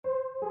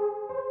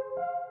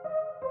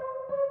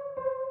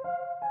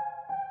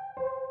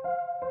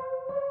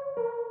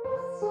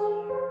Ladies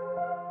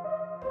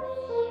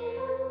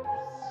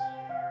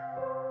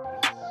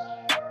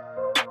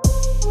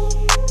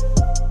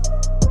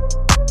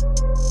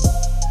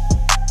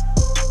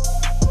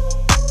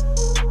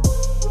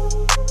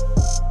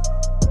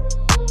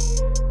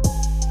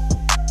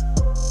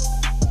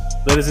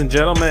and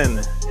gentlemen,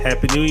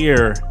 Happy New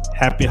Year.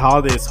 Happy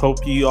holidays.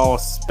 Hope you all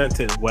spent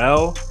it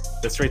well.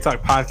 The Straight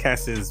Talk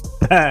Podcast is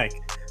back.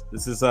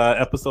 This is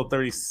episode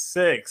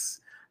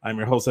 36. I'm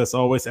your host, as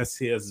always,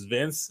 STS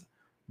Vince.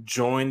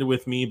 Joined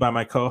with me by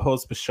my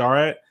co-host,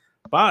 Basharat.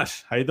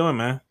 Bash, how you doing,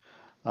 man?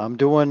 I'm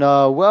doing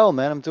well,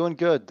 man. I'm doing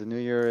good. The new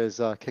year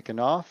is kicking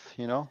off,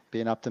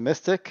 being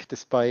optimistic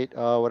despite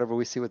whatever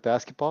we see with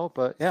basketball.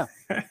 But yeah,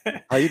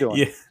 how you doing?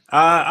 Yeah,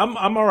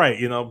 I'm all right.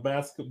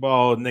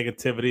 Basketball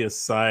negativity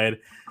aside,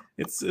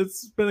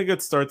 it's been a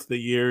good start to the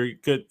year,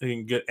 good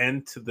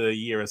end to the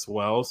year as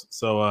well.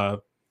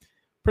 So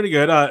pretty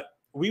good.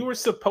 We were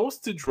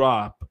supposed to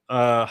drop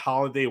a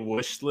holiday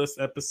wish list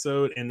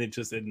episode, and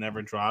it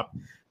never dropped.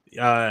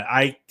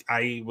 I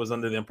was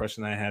under the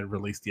impression I had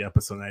released the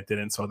episode and I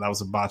didn't, so that was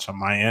a botch on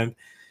my end.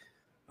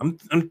 I'm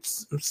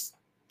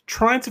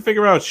trying to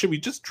figure out, should we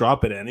just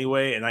drop it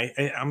anyway? And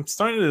I'm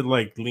starting to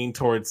lean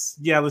towards,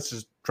 let's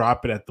just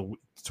drop it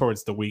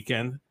towards the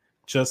weekend,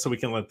 just so we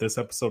can let this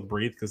episode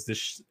breathe, because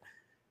this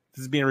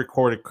is being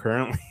recorded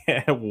currently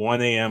at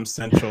 1 a.m.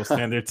 Central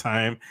Standard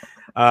Time,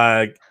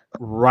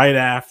 right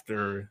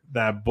after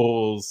that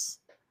Bulls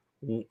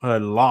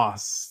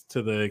loss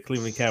to the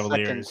Cleveland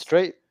Cavaliers. Second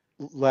straight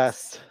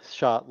last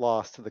shot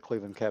loss to the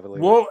Cleveland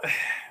Cavaliers. Well,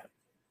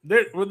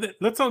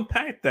 let's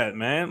unpack that,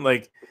 man.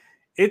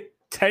 It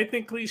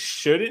technically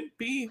shouldn't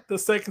be the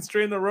second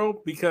straight in a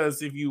row,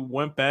 because if you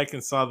went back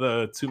and saw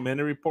the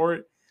 2-minute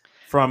report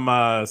from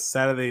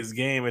Saturday's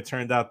game, it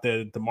turned out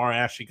that DeMar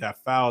actually got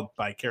fouled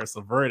by Caris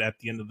LeVert at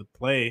the end of the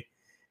play.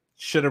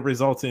 Should have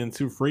resulted in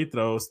 2 free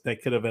throws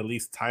that could have at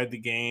least tied the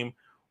game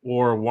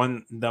or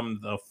won them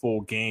the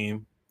full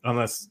game,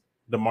 unless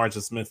DeMar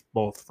just missed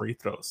both free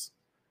throws,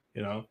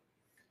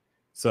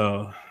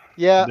 So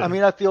yeah, I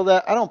mean, I feel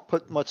that I don't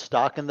put much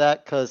stock in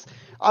that because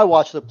I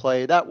watched the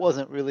play. That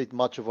wasn't really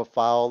much of a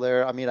foul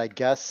there. I mean, I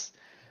guess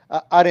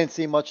I didn't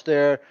see much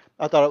there.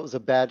 I thought it was a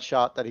bad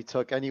shot that he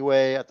took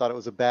anyway. I thought it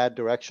was a bad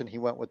direction he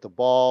went with the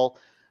ball.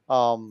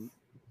 Bulls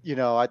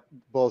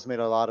made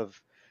a lot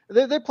of.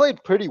 They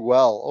played pretty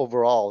well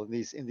overall in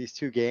these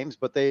 2 games,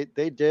 but they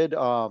did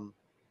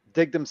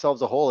dig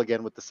themselves a hole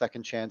again with the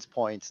second chance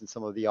points and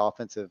some of the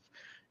offensive,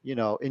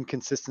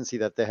 inconsistency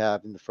that they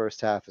have in the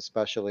first half,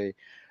 especially.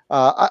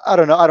 I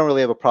don't know. I don't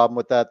really have a problem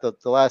with that. The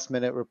last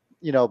minute,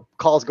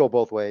 calls go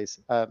both ways.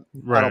 Right.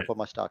 I don't put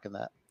much stock in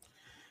that.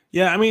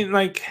 Yeah, I mean,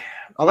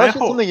 unless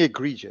it's something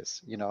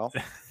egregious, yes.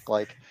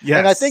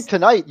 And I think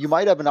tonight you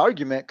might have an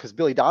argument because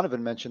Billy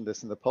Donovan mentioned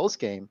this in the post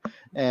game,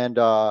 and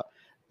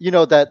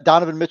that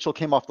Donovan Mitchell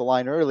came off the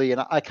line early,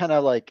 and I kind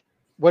of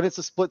when it's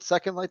a split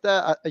second like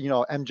that.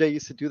 MJ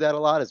used to do that a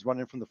lot, is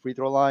running from the free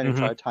throw line and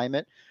try to time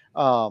it.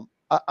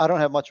 I don't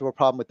have much of a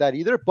problem with that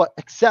either, but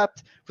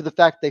except for the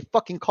fact they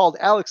fucking called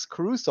Alex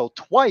Caruso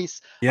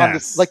twice on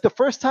this. The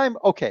first time,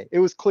 okay, it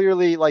was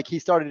clearly he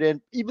started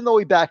in, even though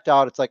he backed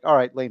out, it's all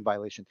right, lane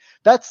violation.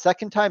 That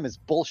second time is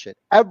bullshit.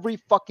 Every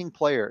fucking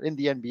player in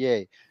the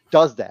NBA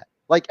does that.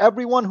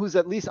 Everyone who's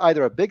at least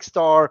either a big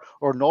star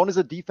or known as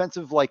a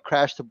defensive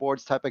crash to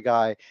boards type of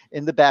guy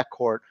in the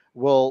backcourt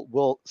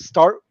will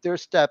start their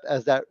step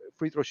as that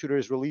free throw shooter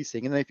is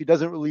releasing, and then if he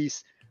doesn't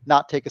release,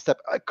 not take a step.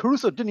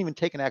 Caruso didn't even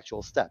take an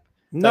actual step.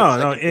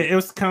 No, it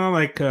was kind of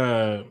like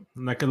a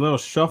little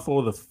shuffle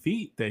of the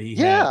feet that he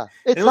had. Yeah,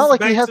 it's not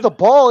like he has the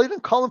ball. He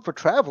didn't call him for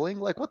traveling.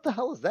 What the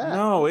hell is that?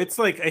 No, it's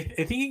I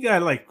think he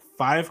got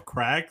 5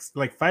 cracks,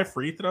 5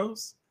 free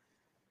throws.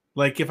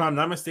 If I'm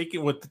not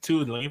mistaken, with the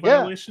 2 lane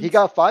violations. He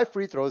got 5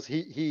 free throws.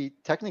 He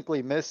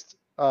technically missed.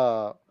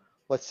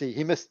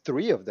 He missed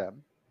 3 of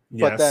them.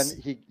 Yes. But then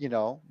he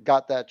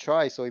got that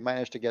try, so he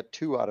managed to get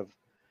 2 out of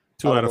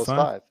those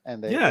 5.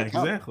 And they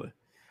exactly.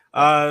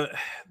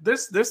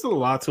 There's a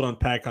lot to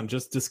unpack on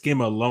just this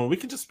game alone. We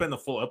could just spend a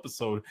full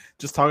episode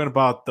just talking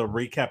about the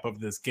recap of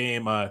this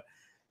game.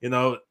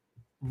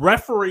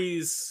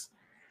 Referees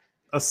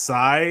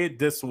aside,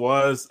 this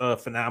was a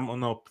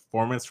phenomenal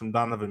performance from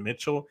Donovan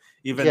Mitchell,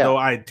 even though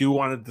I do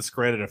want to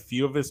discredit a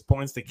few of his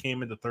points that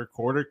came in the third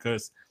quarter,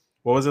 because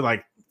what was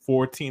it,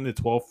 14 to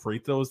 12 free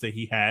throws that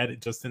he had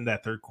just in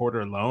that third quarter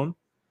alone?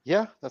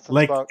 Yeah, that's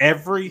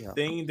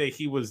everything that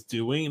he was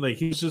doing,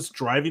 he was just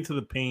driving to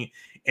the paint.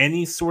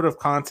 Any sort of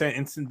contact,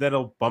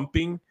 incidental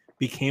bumping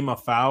became a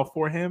foul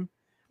for him,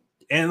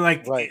 and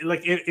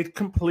it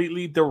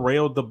completely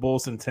derailed the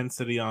Bulls'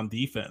 intensity on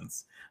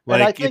defense.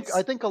 And I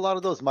think a lot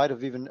of those might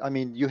have even. I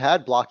mean, you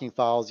had blocking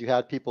fouls, you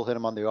had people hit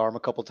him on the arm a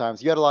couple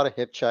times, you had a lot of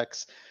hip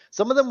checks.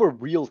 Some of them were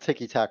real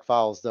ticky-tack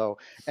fouls, though.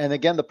 And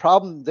again, the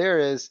problem there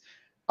is,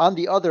 on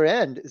the other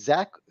end,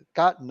 Zach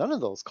got none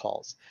of those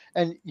calls.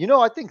 And,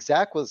 I think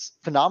Zach was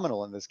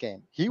phenomenal in this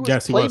game. He was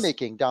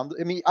playmaking down.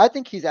 I mean, I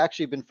think he's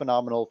actually been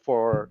phenomenal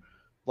for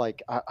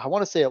like I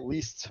want to say at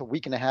least a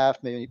week and a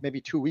half,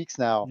 maybe 2 weeks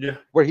now, Yeah.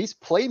 where he's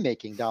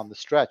playmaking down the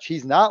stretch.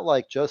 He's not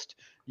like just,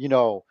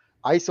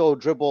 ISO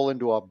dribble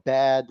into a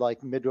bad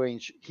like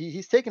mid-range.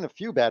 He's taken a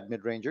few bad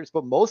mid-rangers,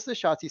 but most of the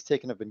shots he's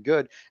taken have been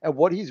good. And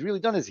what he's really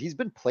done is he's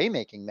been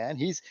playmaking, man.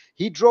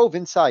 He drove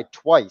inside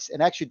twice.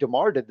 And actually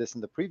DeMar did this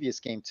in the previous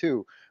game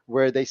too,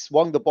 where they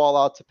swung the ball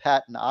out to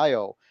Pat and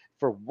Io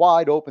for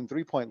wide open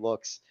 3-point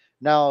looks.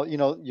 Now, you're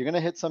going to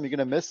hit some, you're going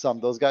to miss some.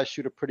 Those guys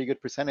shoot a pretty good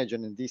percentage.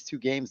 And in these 2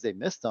 games, they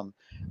missed them.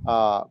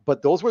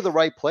 But those were the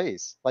right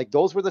plays. Like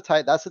those were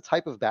that's the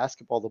type of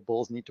basketball the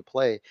Bulls need to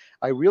play.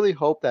 I really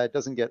hope that it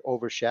doesn't get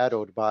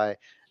overshadowed by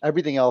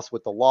everything else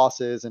with the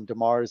losses and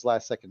DeMar's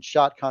last second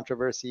shot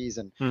controversies.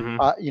 And,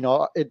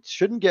 it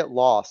shouldn't get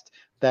lost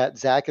that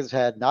Zach has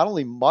had not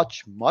only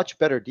much, much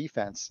better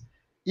defense,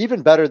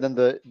 even better than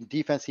the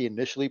defense he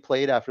initially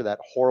played after that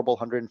horrible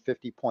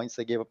 150 points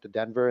they gave up to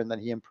Denver, and then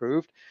he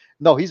improved.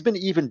 No, he's been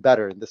even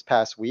better in this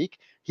past week.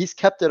 He's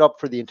kept it up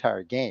for the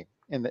entire game.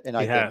 He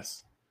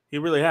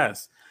really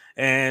has.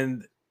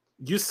 And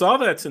you saw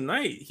that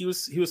tonight. He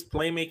was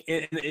playmaking,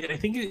 and I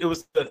think it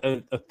was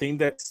a thing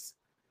that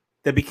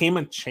became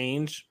a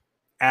change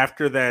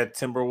after that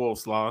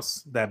Timberwolves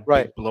loss, that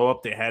big blow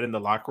up they had in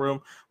the locker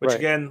room, which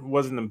again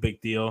wasn't a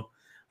big deal.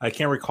 I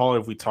can't recall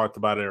if we talked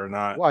about it or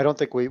not. Well, I don't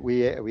think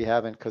we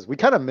haven't, because we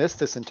kind of missed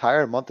this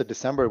entire month of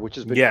December, which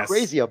has been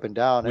crazy up and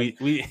down.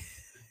 We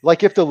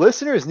like if the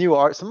listeners knew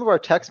some of our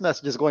text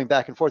messages going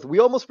back and forth, we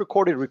almost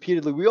recorded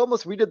repeatedly. We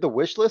redid the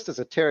wish list as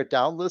a tear it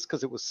down list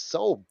because it was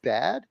so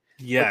bad.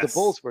 Yes, like the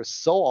Bulls were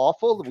so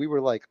awful. We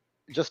were like,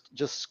 just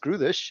screw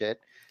this shit.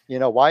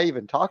 Why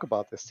even talk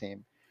about this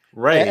team?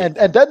 Right. And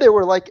then they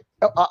were like,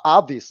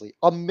 obviously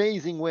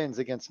amazing wins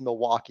against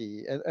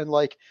Milwaukee and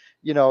like,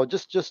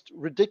 just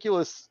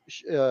ridiculous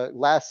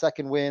last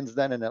second wins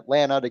then in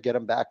Atlanta to get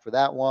them back for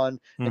that one,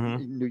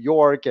 and in New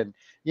York. And,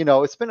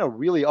 it's been a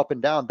really up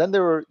and down. Then they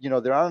were,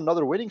 they're on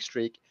another winning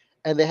streak,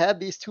 and they had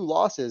these 2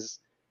 losses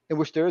in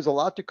which there is a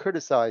lot to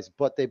criticize,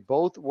 but they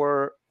both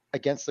were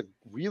against a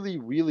really,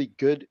 really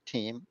good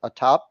team, a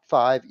top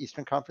 5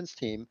 Eastern Conference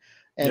team.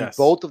 And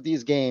both of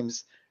these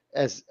games,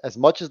 as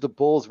much as the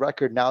Bulls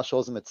record now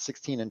shows them at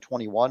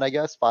 16-21, I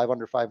guess 5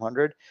 under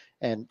 500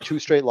 and 2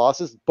 straight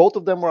losses, both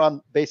of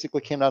them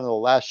basically came down to the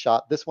last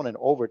shot. This one in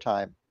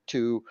overtime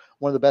to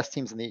one of the best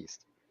teams in the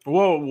East.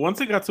 Well,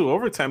 once it got to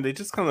overtime, they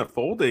just kind of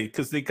folded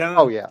because they kind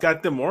of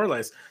got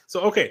demoralized.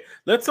 So, okay,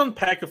 let's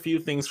unpack a few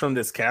things from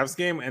this Cavs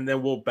game, and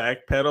then we'll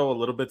backpedal a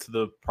little bit to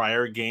the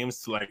prior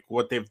games to like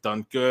what they've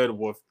done good,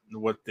 what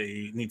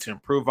they need to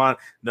improve on,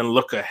 then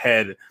look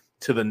ahead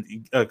to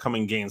the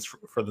coming games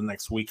for the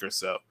next week or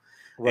so.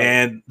 Right.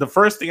 And the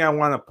first thing I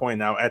want to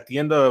point out at the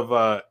end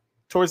of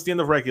towards the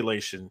end of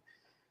regulation,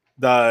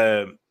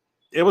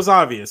 it was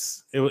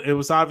obvious. It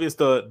was obvious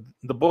the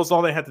Bulls,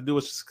 all they had to do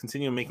was just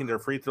continue making their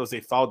free throws. They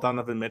fouled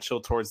Donovan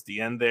Mitchell towards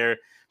the end there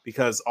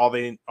because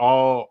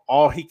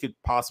all he could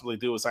possibly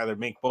do was either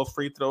make both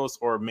free throws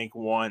or make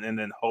one and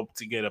then hope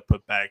to get a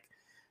putback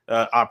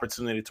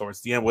opportunity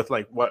towards the end with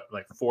like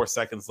 4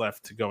 seconds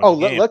left to go.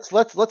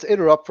 Let's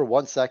interrupt for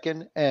 1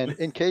 second, and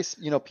in case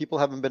people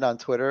haven't been on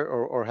Twitter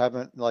or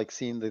haven't like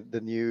seen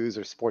the news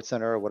or Sports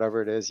Center or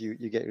whatever it is you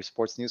get your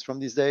sports news from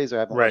these days, or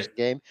haven't watched the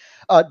game.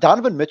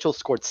 Donovan Mitchell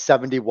scored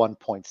 71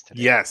 points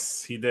today.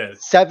 Yes, he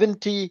did.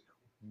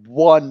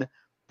 71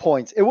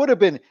 points. It would have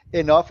been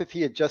enough if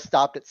he had just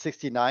stopped at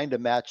 69 to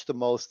match the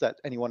most that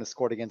anyone has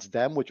scored against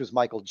them, which was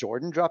Michael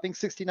Jordan dropping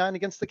 69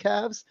 against the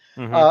Cavs.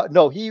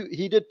 No,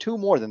 he did 2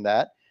 more than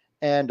that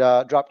and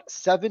dropped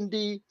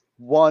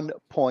 71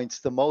 points,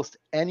 the most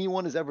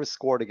anyone has ever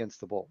scored against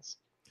the Bulls.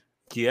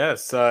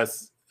 Yes.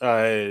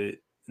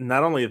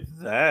 Not only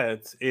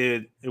that,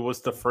 it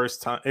was the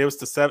first time. It was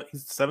he's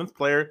the 7th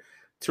player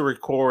to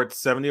record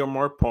 70 or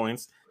more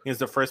points. He's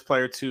the first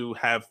player to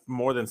have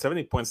more than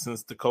 70 points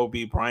since the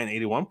Kobe Bryant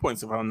 81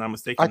 points, if I'm not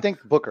mistaken. I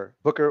think Booker.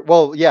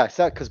 Well, yeah,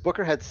 because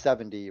Booker had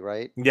 70,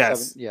 right?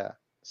 Yes.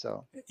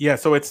 So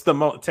it's the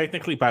most,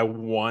 technically by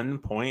 1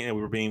 point, and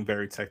we were being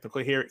very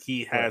technical here.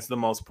 He has the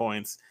most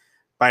points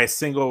by a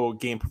single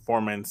game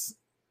performance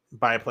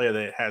by a player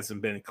that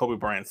hasn't been Kobe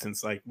Bryant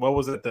since what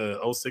was it, the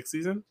 06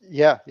 season?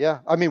 Yeah.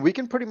 I mean, we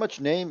can pretty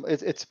much name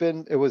it.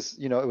 It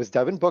was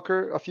Devin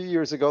Booker a few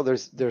years ago.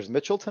 There's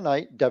Mitchell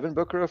tonight, Devin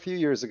Booker a few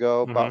years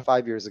ago, about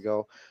 5 years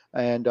ago,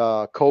 and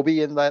Kobe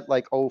in that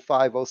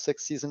 05-06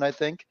 season, I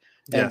think.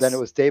 And then it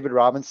was David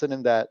Robinson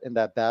in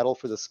that battle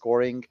for the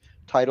scoring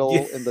title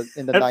in the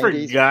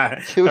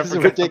 90s. It was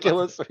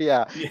ridiculous.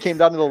 He came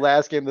down to the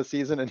last game of the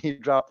season and he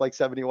dropped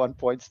 71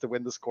 points to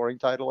win the scoring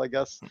title, I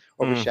guess,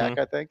 over Shaq,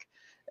 I think.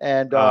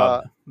 And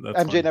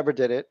MJ never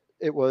did it.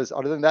 It was,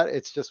 other than that,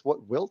 it's just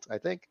Wilt, I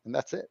think, and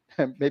that's it.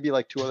 And maybe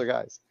 2 other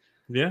guys.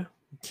 Yeah,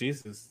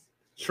 Jesus,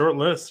 short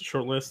list.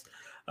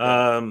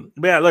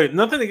 Look,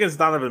 nothing against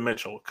Donovan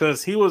Mitchell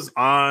because he was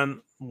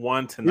on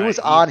one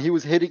tonight. He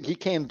was hitting. He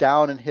came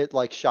down and hit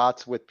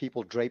shots with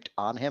people draped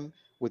on him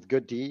with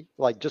good D,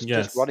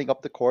 just running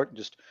up the court,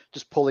 just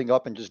pulling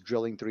up and just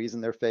drilling threes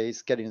in their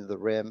face, getting to the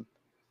rim.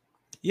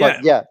 Yeah,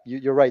 but yeah,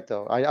 you're right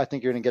though. I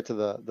think you're gonna get to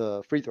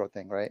the free throw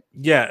thing, right?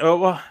 yeah.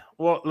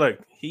 Well, look,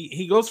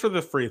 he goes for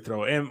the free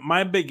throw, and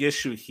my big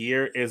issue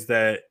here is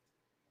that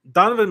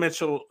Donovan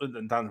Mitchell,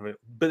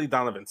 Billy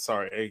Donovan.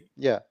 Sorry,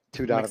 Yeah,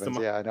 two mixed Donovans. them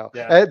up. Yeah, I know.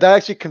 Yeah, That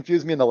actually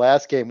confused me in the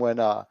last game when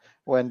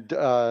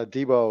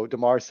Debo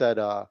DeMar said,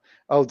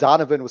 "Oh,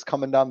 Donovan was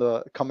coming down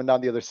the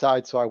other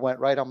side." So I went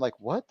right. I'm like,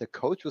 "What? The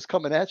coach was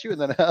coming at you?"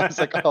 And then I was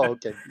like, "Oh,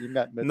 okay, you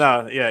meant Mitchell."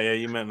 no, yeah,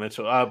 you meant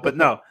Mitchell. But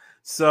no.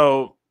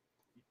 So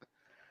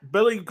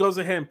Billy goes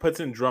ahead and puts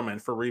in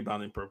Drummond for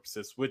rebounding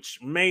purposes, which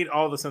made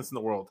all the sense in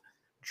the world.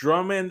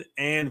 Drummond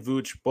and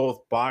Vooch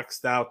both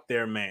boxed out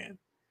their man.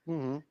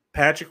 Mm-hmm.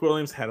 Patrick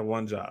Williams had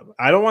one job.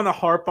 I don't want to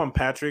harp on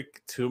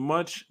Patrick too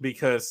much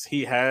because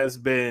he has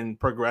been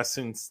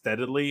progressing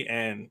steadily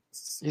and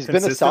he's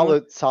been a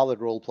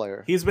solid role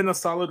player. He's been a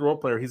solid role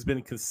player. He's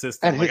been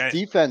consistent. And his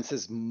defense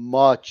is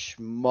much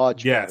better.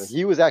 Yes.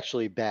 He was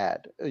actually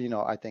bad,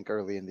 I think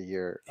early in the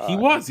year. He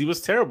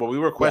was terrible. We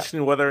were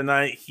questioning whether or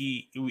not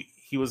he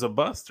was a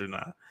bust or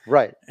not.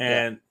 Right.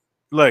 And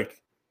look,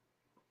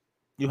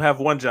 you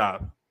have one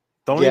job.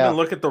 Don't even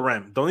look at the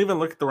rim. Don't even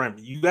look at the rim.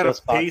 You got to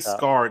face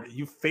guard.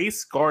 You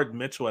face guard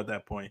Mitchell at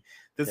that point.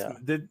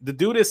 The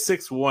dude is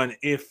 6'1",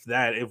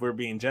 if we're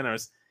being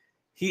generous.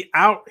 He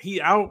out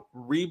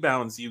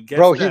rebounds you.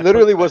 Bro, he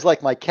literally was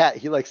like my cat.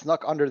 He like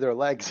snuck under their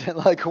legs and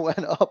like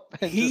went up.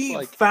 And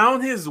he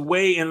found his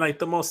way in like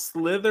the most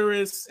sliver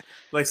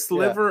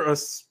of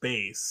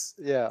space.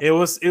 Yeah, it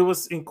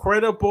was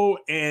incredible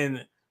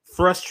and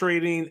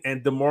frustrating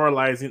and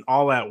demoralizing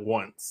all at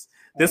once.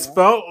 This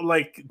felt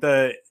like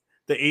the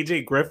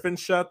AJ Griffin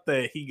shot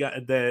that he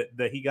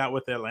got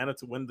with Atlanta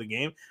to win the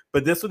game,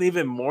 but this one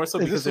even more so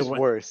because this is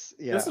worse.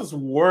 Yeah, this is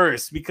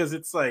worse because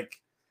it's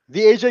like the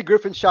AJ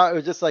Griffin shot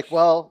was just like,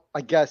 well, I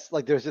guess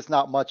like there's just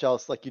not much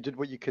else. Like you did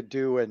what you could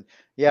do, and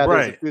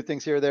there's a few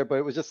things here or there, but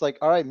it was just like,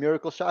 all right,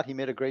 miracle shot. He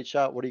made a great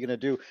shot. What are you gonna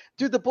do,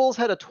 dude? The Bulls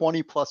had a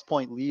 20+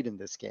 point lead in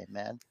this game,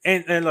 man.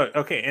 And look,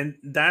 okay, and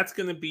that's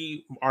gonna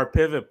be our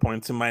pivot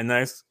point to my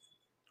next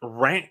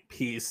rant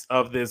piece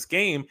of this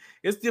game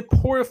is the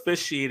poor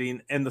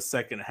officiating in the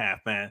second half,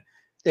 man.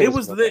 It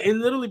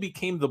literally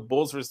became the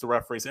Bulls versus the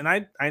referees. And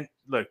I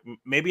look,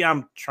 maybe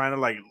I'm trying to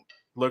like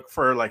look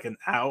for like an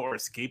out or a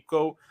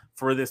scapegoat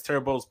for this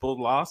terrible Bulls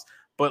loss,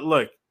 but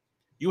look,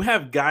 you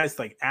have guys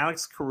like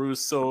Alex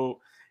Caruso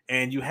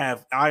and you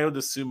have Ayo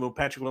Dosunmu,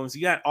 Patrick Williams.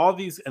 You got all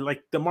these, and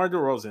like DeMar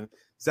DeRozan,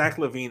 Zach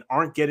LaVine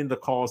aren't getting the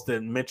calls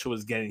that Mitchell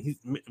is getting.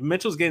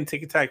 Mitchell's getting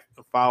ticky-tack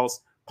fouls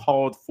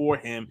called for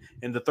him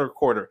in the third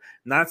quarter.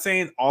 Not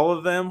saying all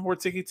of them were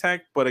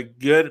ticky-tack, but a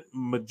good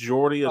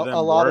majority of them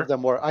a lot of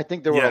them were. I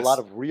think there were a lot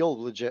of real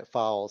legit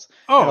fouls.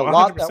 Oh, and a 100%.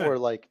 lot that were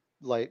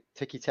like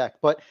ticky-tack.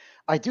 But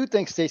I do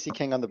think Stacey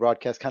King on the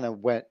broadcast kind of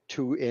went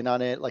too in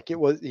on it. Like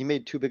he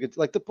made too big.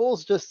 Like the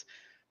Bulls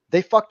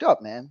they fucked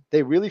up, man.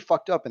 They really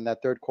fucked up in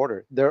that third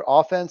quarter. Their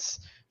offense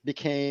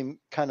became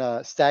kind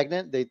of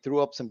stagnant. They threw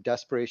up some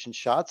desperation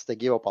shots. They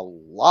gave up a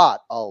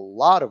lot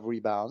of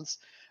rebounds.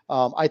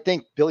 I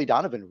think Billy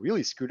Donovan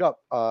really screwed up.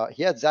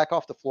 He had Zach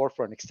off the floor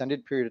for an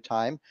extended period of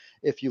time.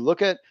 If you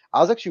look at, I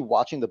was actually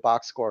watching the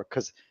box score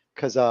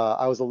because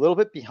I was a little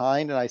bit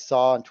behind, and I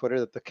saw on Twitter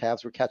that the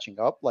Cavs were catching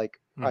up. Like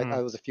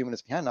I was a few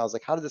minutes behind, and I was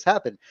like, how did this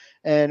happen?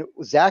 And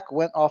Zach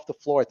went off the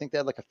floor. I think they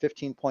had like a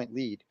 15-point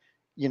lead,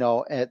 in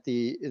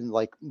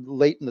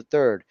late in the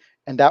third,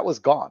 and that was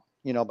gone.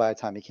 By the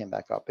time he came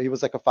back up, it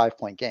was like a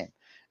 5-point game.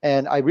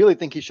 And I really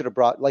think he should have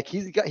brought, like,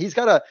 he's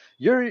got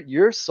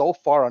you're so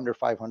far under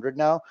 500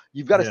 now.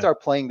 You've got to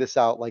start playing this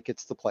out like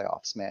it's the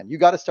playoffs, man. You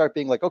got to start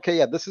being like, okay,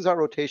 yeah, this is our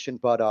rotation,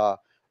 but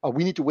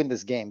we need to win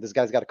this game. This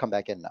guy's got to come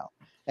back in now.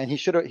 And he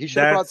should have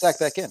brought Zach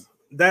back in.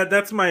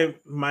 That's my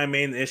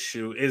main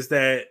issue is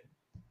that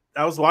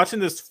I was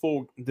watching this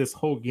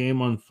whole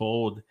game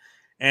unfold.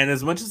 And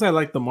as much as I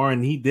like DeMar,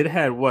 and he did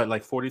have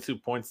like 42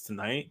 points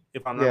tonight,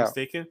 if I'm not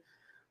mistaken.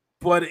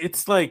 But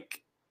it's like,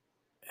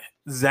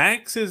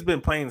 Zach has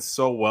been playing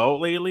so well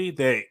lately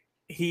that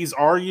he's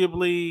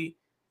arguably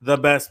the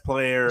best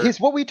player. He's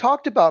what we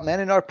talked about, man,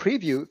 in our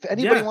preview. If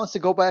anybody wants to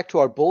go back to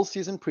our Bulls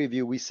season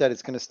preview, we said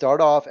it's going to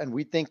start off, and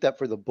we think that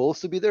for the Bulls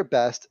to be their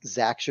best,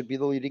 Zach should be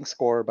the leading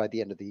scorer by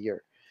the end of the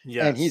year.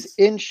 Yes. And he's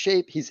in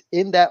shape. He's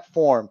in that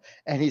form,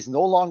 and he's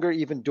no longer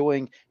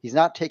he's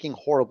not taking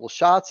horrible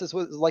shots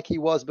like he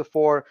was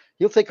before.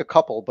 He'll take a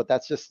couple, but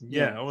that's just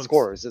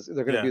scorers.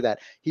 They're going to do that.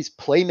 He's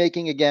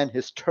playmaking again.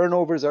 His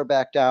turnovers are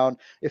back down.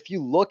 If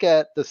you look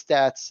at the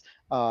stats,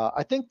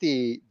 I think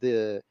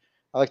I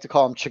like to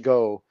call him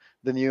Chigo,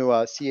 the new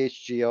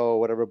CHGO,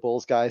 whatever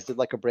Bulls guys did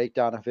like a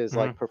breakdown of his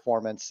like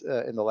performance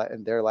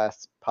in their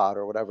last pod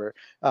or whatever.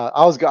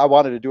 I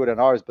wanted to do it in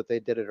ours, but they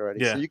did it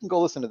already. So you can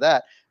go listen to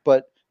that.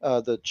 But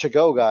the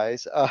Chigo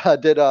guys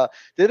did a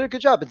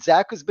good job. And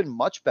Zach has been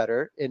much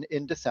better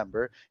in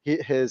December.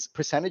 His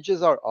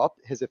percentages are up.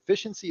 His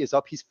efficiency is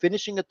up. He's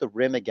finishing at the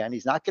rim again.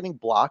 He's not getting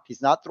blocked.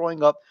 He's not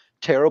throwing up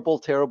terrible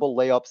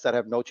layups that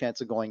have no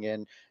chance of going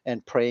in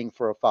and praying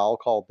for a foul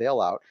call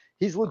bailout.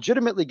 He's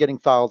legitimately getting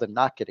fouled and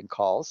not getting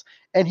calls.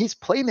 And he's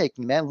playmaking,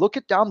 man. Look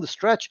at down the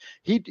stretch.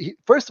 He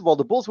first of all,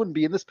 the Bulls wouldn't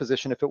be in this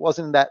position if it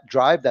wasn't that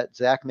drive that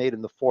Zach made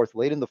in the fourth,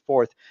 late in the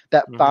fourth,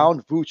 that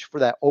found Vooch for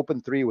that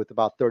open three with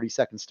about 30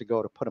 seconds to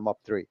go to put him up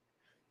 3,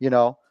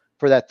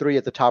 for that 3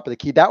 at the top of the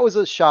key. That was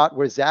a shot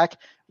where Zach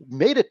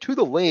made it to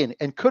the lane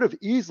and could have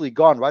easily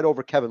gone right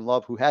over Kevin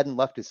Love, who hadn't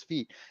left his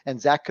feet.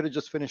 And Zach could have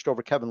just finished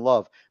over Kevin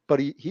Love.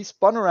 But he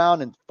spun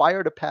around and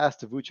fired a pass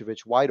to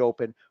Vucevic wide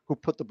open, who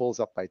put the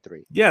Bulls up by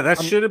 3. Yeah,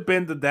 that should have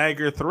been the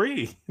dagger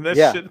 3. That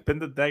should have been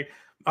the dagger.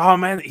 Oh,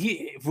 man.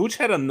 Vooch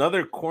had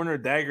another corner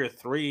dagger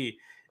 3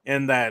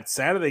 in that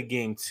Saturday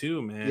game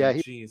too, man. Yeah,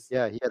 he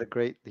had a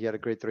great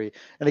 3.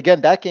 And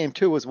again, that game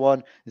too was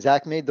one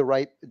Zach made the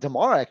right.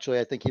 DeMar actually,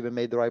 I think, even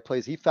made the right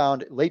plays. He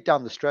found late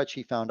down the stretch.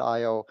 He found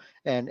Ayo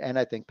and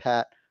I think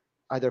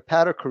either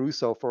Pat or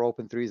Caruso for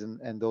open threes,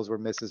 and those were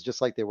misses, just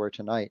like they were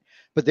tonight.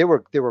 But they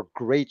were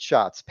great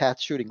shots.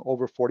 Pat's shooting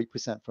over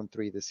 40% from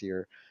 3 this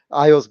year.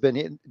 Ayo's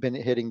been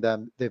hitting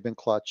them. They've been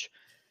clutch.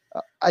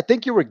 I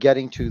think you were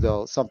getting to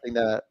though something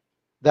that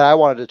I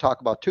wanted to talk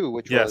about too,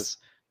 which was.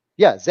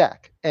 Yeah,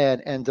 Zach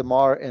and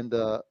DeMar and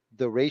the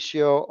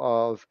ratio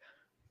of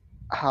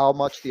how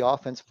much the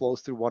offense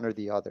flows through one or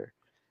the other.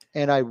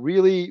 And I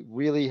really,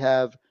 really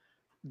have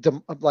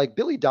like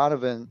Billy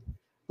Donovan.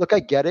 Look, I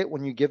get it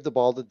when you give the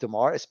ball to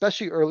DeMar,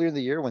 especially earlier in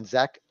the year when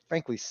Zach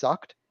frankly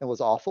sucked and was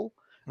awful.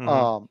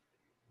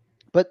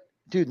 But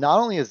dude, not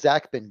only has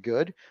Zach been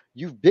good,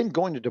 you've been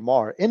going to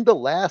DeMar. In the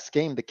last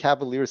game, the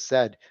Cavaliers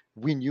said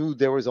we knew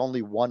there was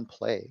only one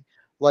play.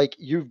 Like,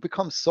 you've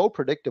become so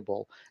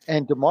predictable,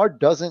 and DeMar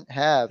doesn't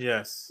have.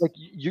 Like,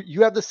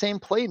 you have the same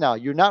play now.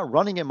 You're not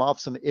running him off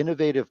some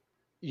innovative,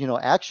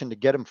 action to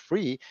get him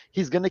free.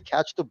 He's going to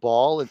catch the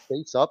ball and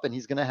face up, and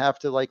he's going to have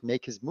to like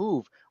make his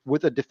move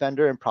with a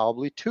defender and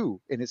probably 2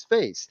 in his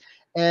face.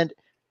 And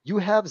you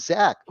have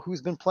Zach,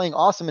 who's been playing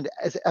awesome and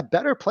as a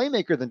better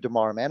playmaker than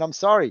DeMar, man. I'm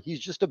sorry.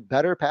 He's just a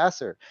better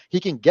passer. He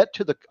can get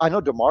to I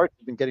know DeMar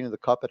has been getting to the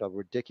cup at a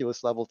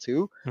ridiculous level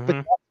too,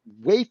 but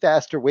way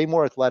faster, way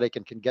more athletic,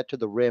 and can get to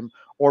the rim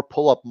or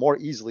pull up more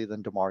easily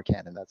than DeMar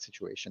can in that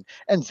situation.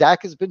 And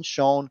Zach has been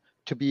shown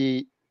to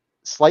be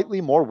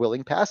slightly more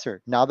willing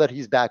passer now that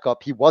he's back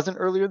up. He wasn't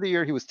earlier in the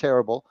year. He was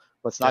terrible.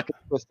 Let's not get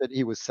twisted.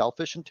 He was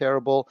selfish and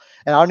terrible.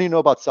 And I don't even know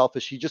about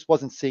selfish. He just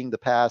wasn't seeing the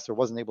pass or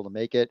wasn't able to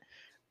make it.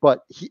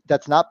 But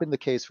that's not been the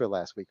case for the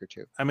last week or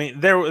two. I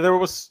mean, there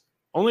was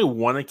only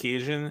one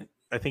occasion,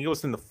 I think it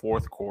was in the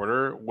fourth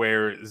quarter,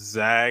 where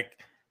Zach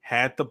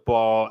had the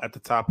ball at the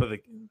top of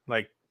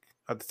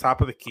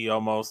the key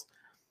almost.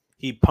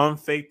 He pump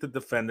faked the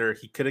defender.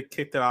 He could have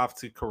kicked it off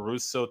to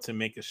Caruso to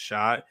make a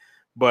shot,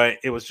 but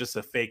it was just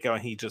a fake out,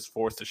 and he just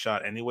forced a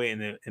shot anyway,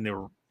 and it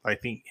I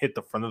think hit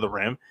the front of the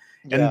rim.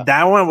 Yeah. And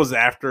that one was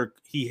after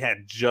he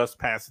had just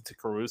passed it to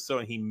Caruso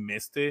and he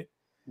missed it.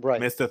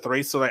 Right. Missed the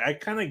 3. So like I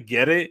kind of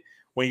get it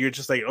when you're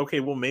just like, okay,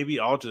 well maybe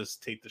I'll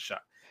just take the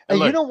shot. And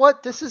look, you know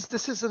what? This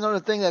is another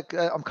thing that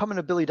I'm coming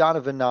to Billy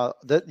Donovan now.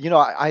 That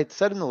I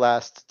said in the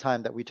last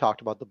time that we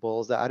talked about the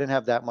Bulls that I didn't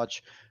have that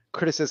much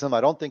criticism.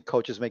 I don't think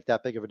coaches make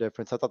that big of a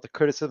difference. I thought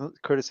the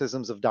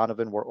criticisms of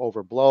Donovan were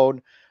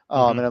overblown.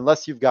 And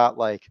unless you've got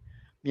like,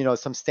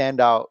 some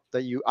standout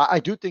that I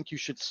do think you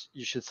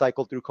should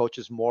cycle through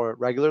coaches more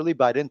regularly,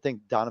 but I didn't think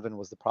Donovan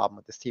was the problem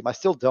with this team. I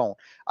still don't.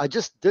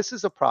 This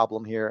is a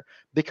problem here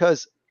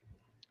because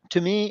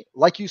to me,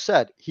 like you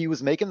said, he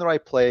was making the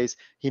right plays.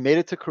 He made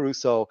it to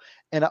Caruso.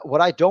 And what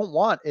I don't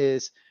want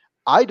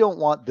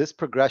this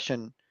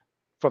progression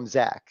from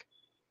Zach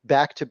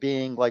back to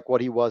being like what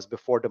he was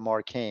before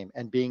DeMar came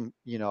and being,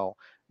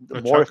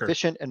 more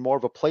efficient and more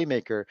of a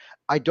playmaker.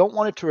 I don't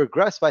want it to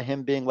regress by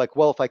him being like,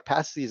 well, if I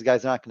pass these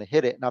guys, they're not going to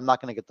hit it and I'm not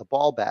going to get the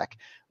ball back.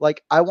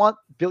 Like, I want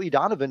Billy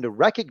Donovan to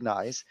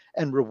recognize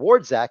and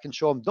reward Zach and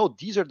show him, no,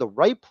 these are the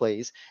right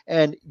plays.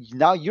 And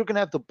now you're going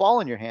to have the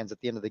ball in your hands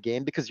at the end of the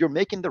game because you're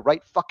making the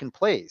right fucking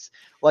plays.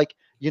 Like,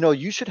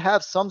 you should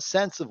have some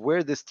sense of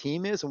where this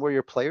team is and where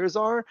your players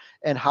are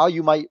and how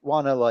you might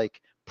want to like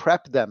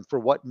prep them for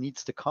what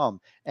needs to come.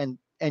 And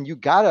you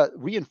got to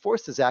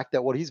reinforce to Zach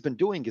that what he's been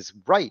doing is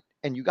right.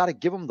 And you got to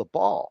give him the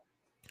ball.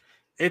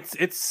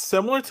 It's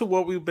similar to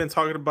what we've been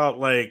talking about,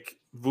 like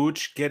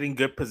Vooch getting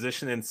good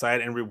position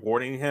inside and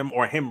rewarding him,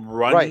 or him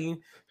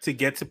running to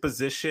get to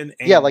position.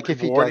 And like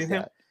if he does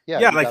him.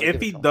 that. Like if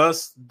he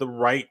does the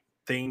right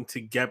thing to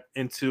get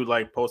into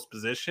like post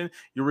position,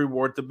 you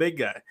reward the big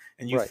guy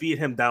and you feed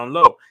him down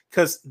low.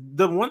 Because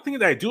the one thing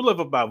that I do love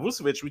about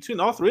Vucevic, between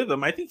all 3 of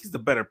them, I think he's the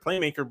better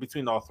playmaker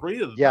between all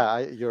 3 of them. Yeah,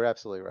 you're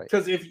absolutely right.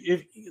 Because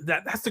if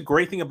that's the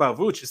great thing about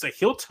Vooch, it's like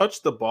he'll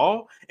touch the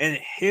ball and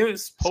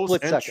his post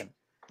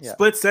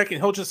split second,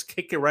 he'll just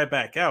kick it right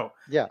back out.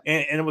 Yeah,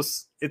 and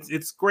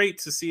it's great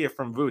to see it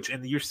from Vooch,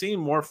 and you're seeing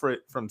more for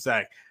it from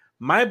Zach.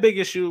 My big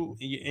issue,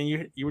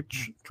 and you were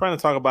trying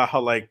to talk about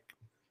how like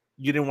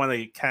you didn't want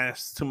to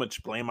cast too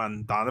much blame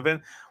on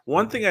Donovan.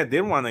 One thing I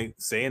did want to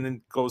say, and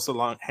it goes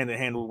along hand in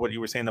hand with what you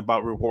were saying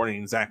about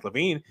rewarding Zach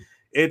LaVine,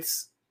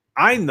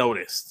 I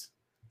noticed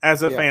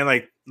as a fan,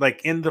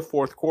 like in the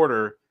fourth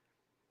quarter,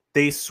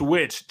 they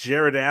switched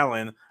Jared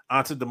Allen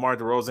onto DeMar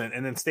DeRozan,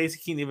 and then Stacey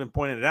Keene even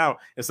pointed it out.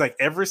 It's like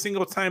every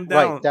single time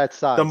down, right, that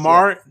size,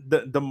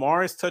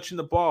 DeMar is touching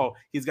the ball.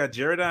 He's got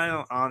Jared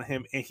Allen on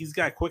him, and he's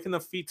got quick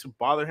enough feet to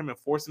bother him and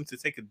force him to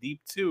take a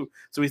deep two,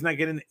 so he's not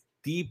getting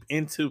deep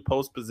into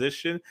post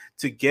position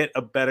to get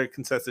a better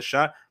contested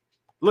shot.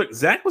 Look,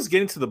 Zach was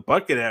getting to the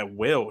bucket at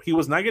will. He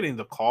was not getting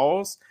the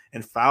calls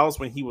and fouls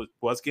when he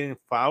was getting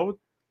fouled.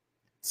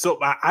 So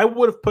I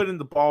would have put in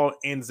the ball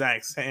in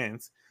Zach's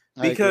hands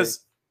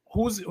because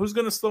who's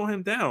going to slow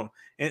him down?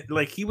 And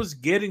like he was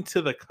getting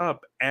to the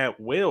cup at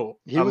will.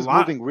 He was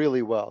moving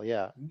really well,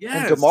 yeah.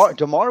 Yes. And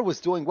DeMar was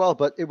doing well,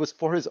 but it was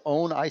for his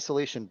own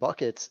isolation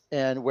buckets,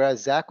 and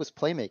whereas Zach was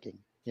playmaking,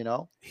 you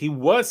know? He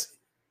was.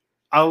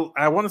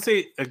 I want to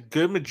say a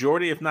good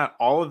majority, if not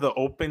all, of the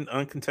open,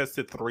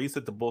 uncontested threes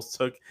that the Bulls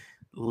took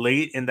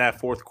late in that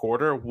fourth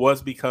quarter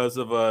was because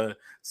of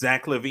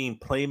Zach LaVine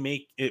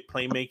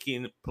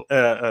playmaking,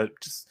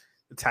 just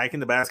attacking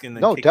the basket. And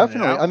then no,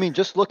 definitely. I mean,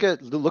 just look at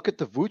the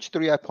Vooch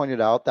three I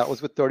pointed out. That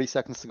was with 30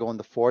 seconds to go in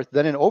the fourth.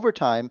 Then in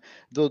overtime,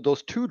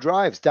 those two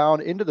drives down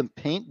into the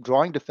paint,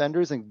 drawing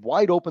defenders and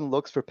wide open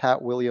looks for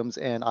Pat Williams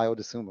and Ayo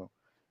Dosunmu.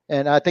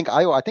 And I think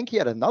he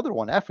had another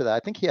one after that. I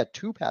think he had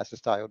two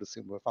passes to Ayo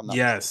Dosunmu, if I'm not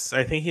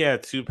mistaken. I think he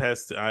had two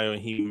passes to Ayo,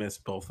 and he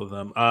missed both of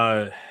them.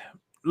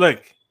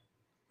 Look,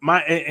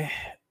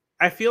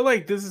 I feel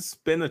like this has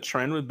been a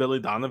trend with Billy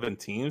Donovan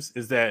teams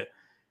is that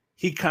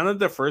he kind of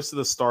defers to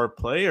the star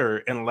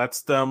player and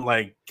lets them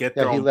like get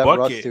their own bucket. He let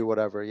Russ do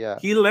whatever. Yeah,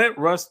 he let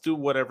Russ do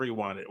whatever he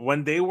wanted.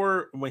 When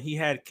he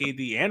had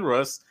KD and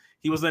Russ,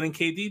 he was letting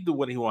KD do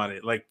what he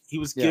wanted. Like he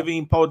was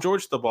giving Paul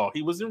George the ball.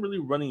 He wasn't really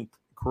running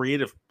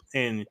creative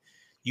and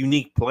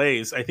unique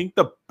plays. I think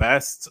the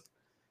best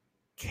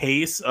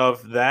case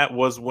of that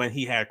was when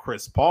he had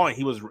Chris Paul and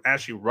he was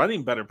actually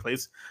running better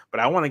plays.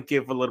 But I want to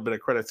give a little bit of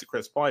credit to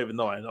Chris Paul, even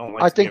though I don't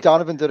like. I think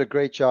Donovan did a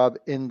great job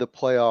in the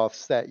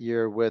playoffs that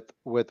year with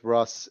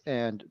Russ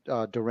and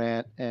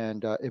Durant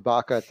and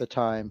Ibaka at the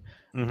time,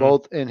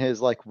 both in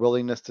his like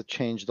willingness to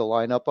change the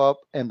lineup up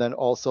and then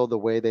also the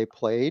way they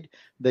played.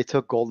 They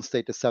took Golden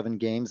State to 7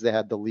 games. They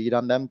had the lead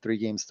on them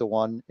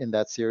 3-1 in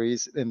that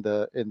series. In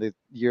the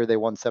year they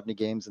won 70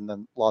 games and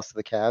then lost to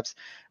the Cavs.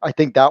 I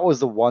think that was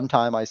the one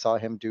time I saw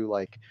him do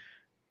like,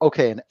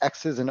 okay, an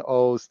X's and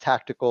O's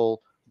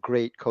tactical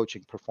great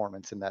coaching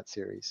performance in that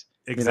series.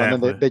 Exactly. You know,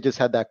 and then they just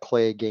had that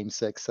Klay game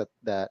 6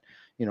 that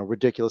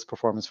ridiculous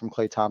performance from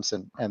Klay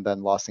Thompson and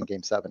then lost in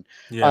game 7.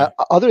 Yeah.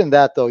 Other than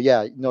that though,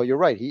 yeah, no, you're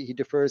right. He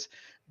defers,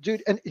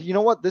 dude. And you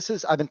know what?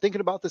 I've been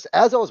thinking about this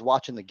as I was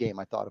watching the game.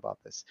 I thought about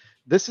this.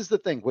 This is the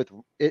thing with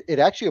it. It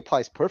actually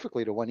applies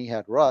perfectly to when he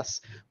had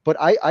Russ, but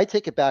I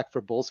take it back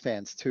for Bulls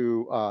fans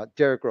to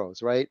Derrick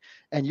Rose, right?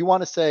 And you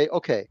want to say,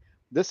 okay,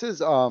 this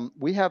is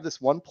we have this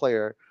one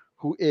player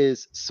who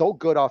is so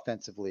good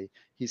offensively.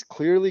 He's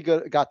clearly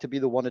got to be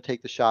the one to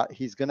take the shot.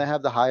 He's going to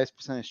have the highest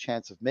percentage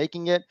chance of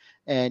making it.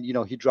 And,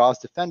 he draws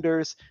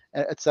defenders,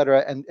 et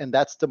cetera. And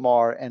that's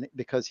DeMar. And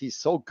because he's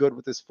so good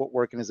with his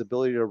footwork and his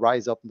ability to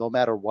rise up no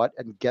matter what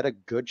and get a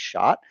good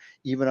shot,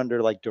 even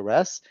under like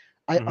duress,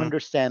 I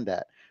understand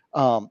that.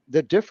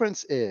 The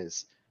difference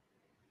is,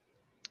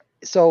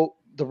 so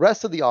the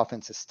rest of the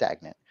offense is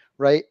stagnant.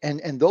 Right.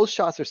 And those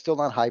shots are still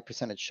not high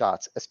percentage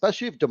shots,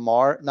 especially if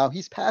DeMar. Now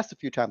he's passed a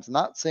few times. I'm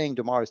not saying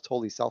DeMar is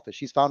totally selfish.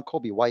 He's found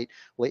Kobe White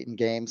late in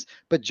games.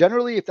 But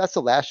generally, if that's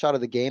the last shot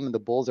of the game and the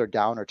Bulls are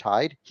down or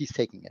tied, he's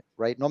taking it.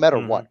 Right. No matter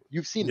what.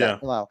 You've seen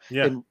that now.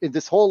 Yeah. In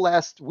this whole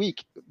last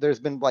week, there's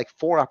been like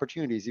 4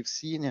 opportunities. You've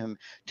seen him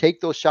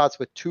take those shots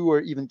with 2 or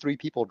even 3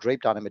 people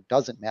draped on him. It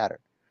doesn't matter.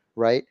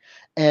 Right.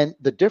 And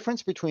the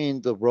difference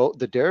between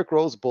the Derrick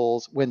Rose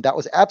Bulls, when that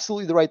was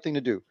absolutely the right thing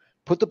to do,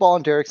 put the ball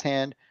in Derrick's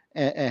hands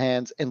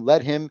and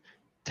let him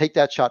take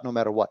that shot no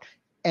matter what.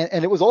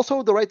 And it was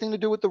also the right thing to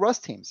do with the Russ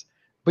teams.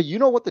 But you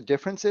know what the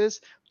difference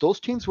is? Those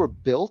teams were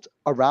built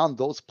around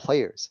those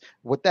players.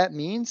 What that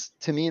means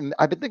to me, and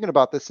I've been thinking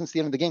about this since the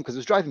end of the game because it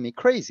was driving me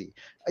crazy.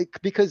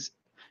 Because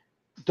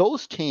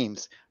those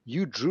teams,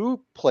 you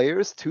drew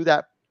players to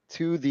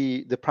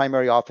the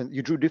primary offense.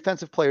 You drew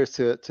defensive players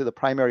to the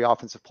primary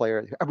offensive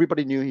player.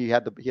 Everybody knew he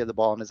had the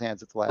ball in his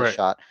hands at the last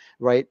shot,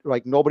 right?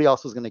 Like nobody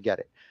else was going to get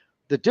it.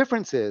 The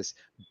difference is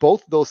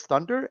both those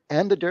Thunder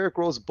and the Derrick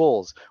Rose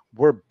Bulls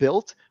were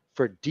built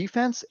for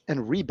defense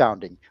and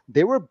rebounding.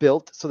 They were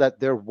built so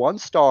that their one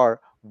star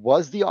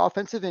was the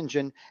offensive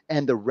engine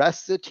and the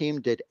rest of the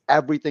team did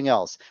everything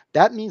else.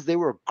 That means they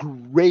were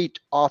great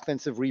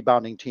offensive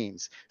rebounding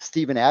teams.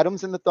 Steven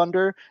Adams in the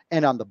Thunder,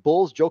 and on the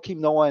Bulls, Joakim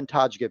Noah and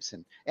Taj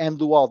Gibson and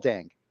Luol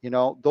Deng.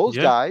 Those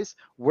guys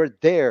were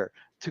there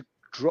to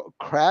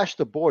crash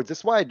the boards.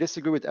 That's why I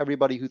disagree with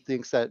everybody who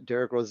thinks that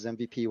Derrick Rose's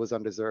MVP was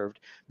undeserved.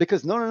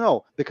 Because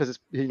no, because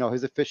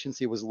his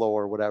efficiency was low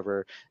or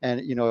whatever, and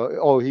he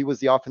was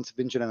the offensive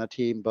engine on a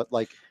team, but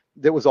like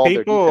that was all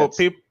their defense.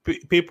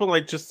 People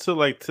like just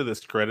to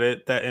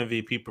discredit that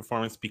MVP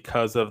performance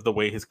because of the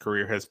way his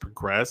career has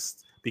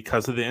progressed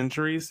because of the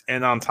injuries,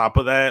 and on top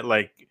of that,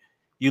 like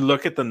you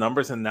look at the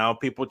numbers, and now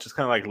people just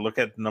kind of like look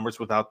at the numbers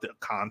without the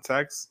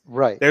context.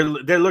 Right. They're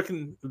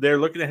looking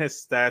at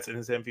his stats and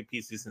his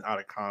MVP season out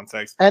of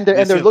context. And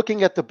they're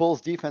looking at the Bulls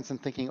defense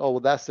and thinking, oh, well,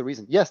 that's the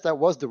reason. Yes, that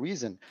was the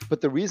reason.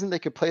 But the reason they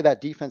could play that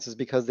defense is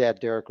because they had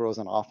Derrick Rose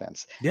on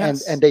offense.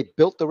 Yes. And they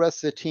built the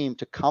rest of the team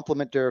to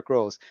complement Derrick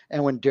Rose.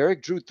 And when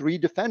Derrick drew 3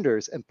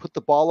 defenders and put the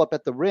ball up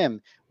at the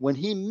rim, when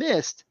he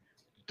missed,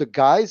 the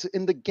guys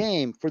in the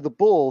game for the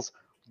Bulls,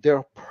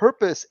 their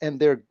purpose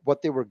and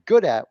what they were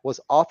good at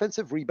was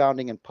offensive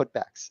rebounding and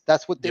putbacks.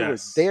 That's what they were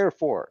there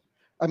for.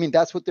 I mean,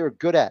 that's what they're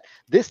good at.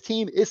 This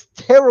team is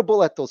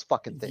terrible at those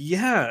fucking things.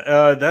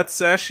 Yeah,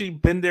 that's actually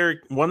been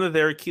one of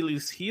their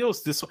Achilles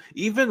heels.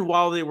 Even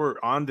while they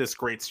were on this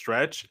great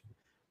stretch,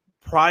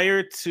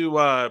 prior to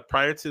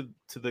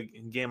the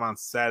game on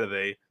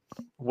Saturday,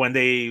 when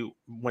they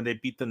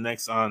beat the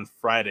Knicks on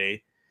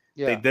Friday,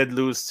 they did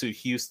lose to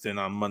Houston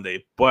on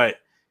Monday, but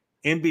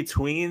in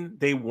between,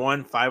 they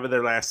won 5 of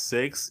their last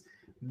 6.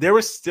 They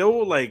were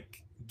still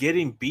like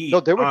getting beat.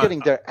 No, they were getting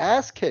their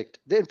ass kicked.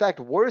 In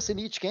fact, worse in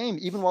each game,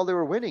 even while they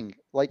were winning.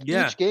 Like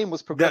each game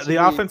was progressively.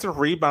 The offensive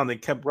rebounding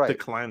kept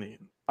declining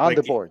on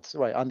the boards,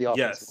 right? On the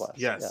offensive glass.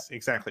 Yes,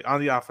 exactly.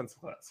 On the offensive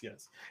glass,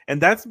 yes.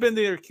 And that's been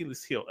their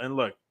Achilles heel. And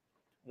look,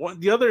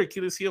 the other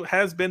Achilles heel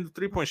has been the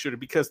 3-point shooter,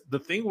 because the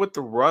thing with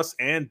the Russ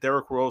and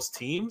Derrick Rose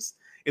teams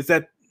is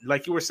that,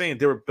 like you were saying,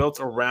 they were built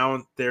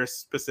around their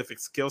specific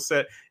skill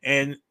set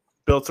and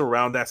built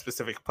around that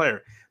specific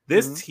player.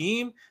 This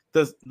team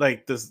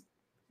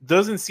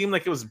doesn't seem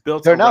like it was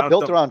built. They're not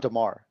built around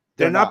DeMar.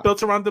 They're not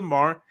built around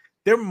DeMar.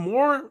 They're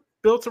more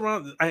built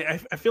around. I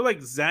feel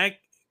like Zach.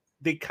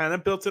 They kind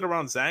of built it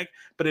around Zach,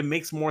 but it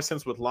makes more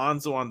sense with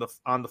Lonzo on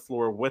the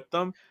floor with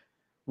them.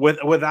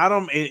 Without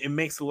him, it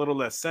makes a little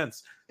less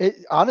sense.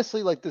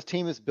 Honestly, like, this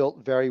team is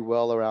built very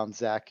well around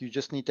Zach. You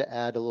just need to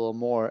add a little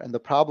more. And the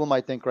problem, I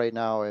think, right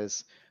now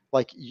is,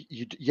 like,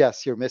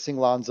 yes, you're missing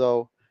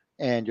Lonzo.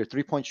 And your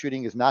 3-point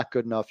shooting is not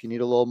good enough. You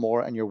need a little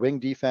more. And your wing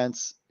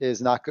defense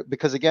is not good.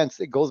 Because, again,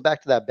 it goes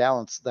back to that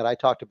balance that I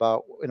talked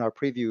about in our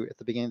preview at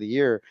the beginning of the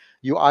year.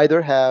 You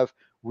either have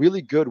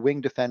really good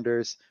wing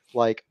defenders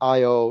like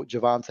Ayo,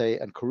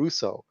 Javante, and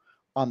Caruso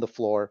on the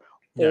floor,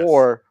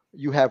 or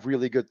you have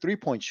really good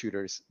 3-point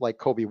shooters like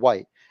Coby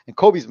White. And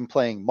Kobe's been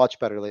playing much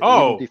better lately,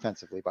 even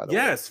defensively, by the way.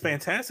 Yes,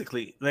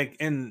 fantastically.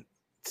 And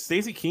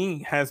Stacey King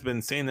has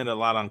been saying it a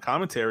lot on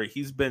commentary.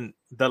 He's been,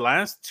 the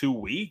last 2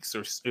 weeks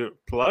or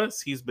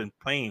plus, he's been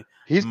playing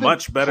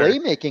much better.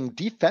 Playmaking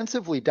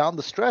defensively down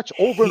the stretch,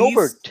 over and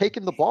over,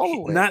 taking the ball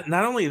away. Not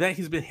only that,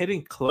 he's been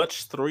hitting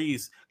clutch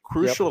threes,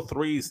 crucial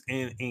threes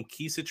in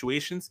key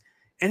situations.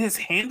 And his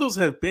handles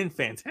have been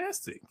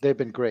fantastic. They've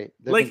been great.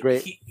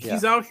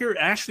 He's out here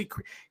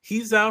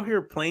he's out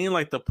here playing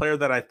like the player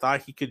that I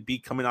thought he could be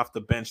coming off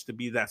the bench, to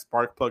be that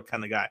spark plug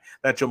kind of guy,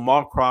 that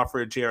Jamal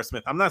Crawford, J.R.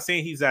 Smith. I'm not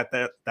saying he's at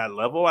that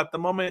level at the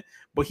moment,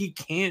 but he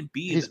can't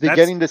be. He's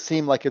beginning to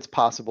seem like it's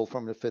possible for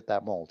him to fit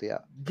that mold. Yeah.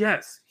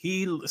 Yes.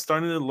 He's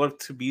starting to look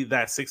to be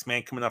that 6th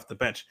man coming off the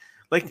bench,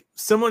 like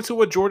similar to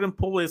what Jordan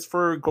Poole is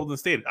for Golden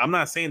State. I'm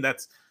not saying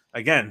that's,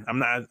 again, I'm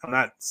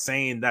not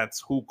saying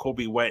that's who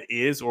Coby White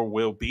is or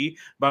will be,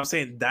 but I'm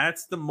saying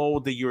that's the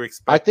mold that you're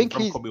expecting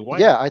from Coby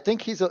White. Yeah, I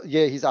think he's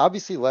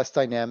obviously less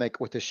dynamic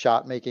with his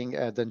shot making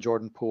than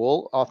Jordan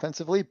Poole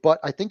offensively, but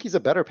I think he's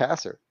a better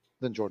passer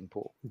than Jordan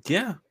Poole.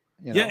 Yeah.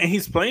 You know? Yeah, and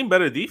he's playing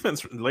better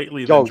defense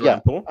lately than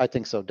Jordan Poole. I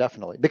think so,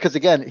 definitely. Because,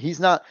 again, he's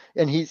not,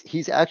 and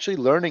he's actually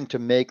learning to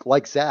make,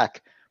 like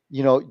Zach,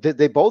 you know,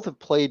 they both have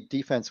played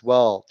defense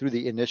well through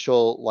the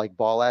initial, like,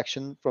 ball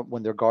action from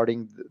when they're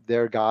guarding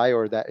their guy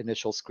or that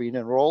initial screen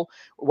and roll.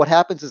 What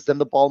happens is then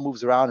the ball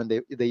moves around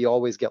and they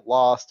always get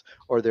lost,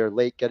 or they're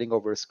late getting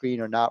over a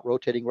screen or not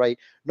rotating right.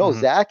 No,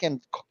 Zach and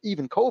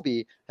even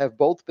Coby have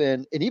both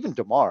been, and even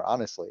DeMar,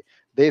 honestly,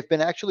 they've been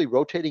actually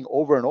rotating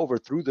over and over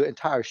through the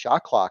entire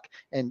shot clock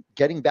and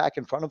getting back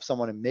in front of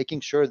someone and making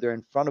sure they're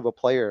in front of a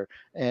player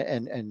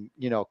and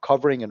you know,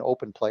 covering an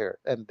open player.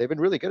 And they've been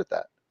really good at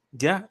that.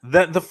 Yeah,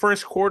 that the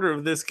first quarter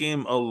of this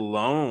game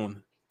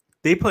alone,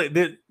 they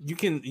played. You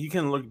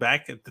can look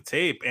back at the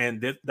tape,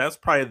 and that's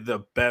probably the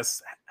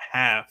best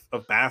half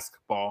of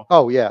basketball.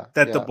 Oh yeah,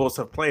 that the Bulls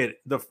have played.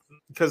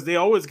 Because they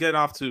always get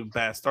off to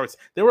bad starts.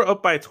 They were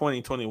up by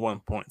 20, 21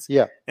 points.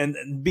 Yeah,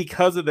 and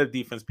because of their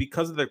defense,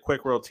 because of their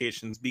quick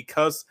rotations,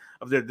 because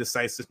of their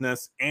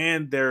decisiveness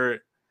and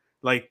their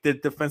the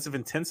defensive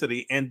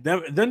intensity, and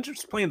them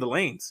just playing the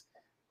lanes.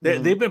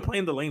 They've been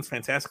playing the lanes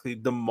fantastically.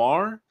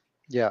 DeMar.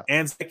 Yeah,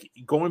 and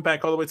going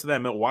back all the way to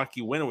that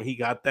Milwaukee win where he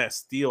got that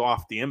steal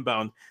off the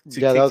inbound to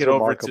kick it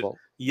over to.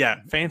 Yeah,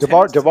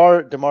 fantastic.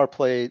 DeMar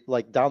played,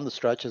 like, down the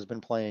stretch, has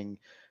been playing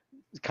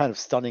kind of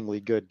stunningly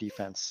good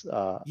defense.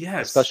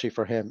 Yes, especially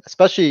for him,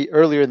 especially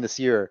earlier in this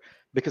year.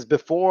 Because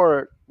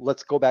before,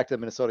 let's go back to the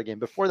Minnesota game.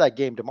 Before that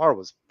game, DeMar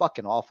was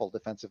fucking awful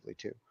defensively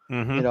too.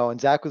 You know, and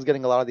Zach was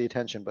getting a lot of the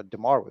attention, but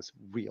DeMar was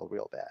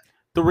real bad.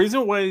 The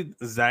reason why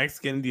Zach's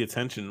getting the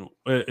attention,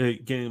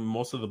 getting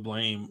most of the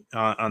blame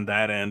on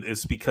that end,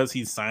 is because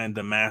he signed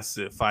the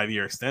massive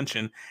 5-year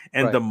extension,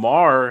 and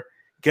DeMar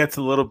gets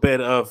a little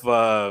bit of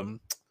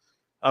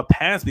a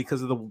pass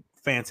because of the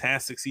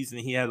fantastic season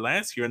he had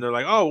last year, and they're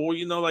like, oh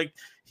well, like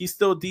he's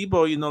still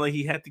Debo, like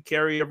he had to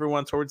carry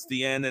everyone towards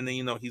the end, and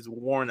then he's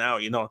worn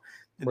out,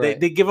 Right.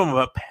 They give him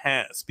a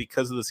pass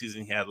because of the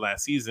season he had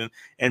last season,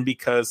 and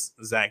because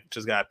Zach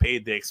just got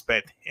paid, they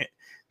expect him.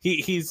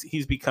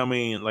 He's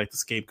becoming like the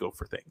scapegoat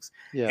for things.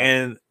 Yeah.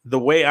 And the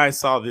way I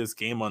saw this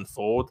game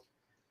unfold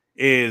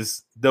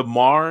is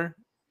DeMar,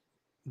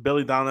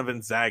 Billy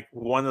Donovan, Zach,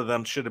 one of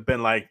them should have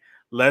been like,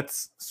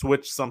 let's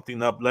switch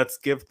something up. Let's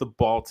give the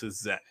ball to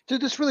Zach. Dude,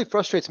 this really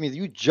frustrates me.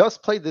 You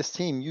just played this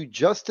team. You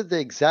just did the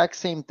exact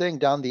same thing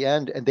down the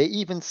end, and they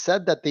even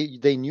said that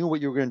they knew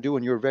what you were going to do,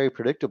 and you were very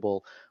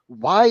predictable.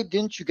 Why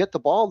didn't you get the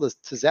ball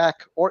to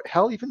Zach or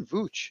hell even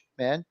Vooch,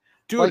 man?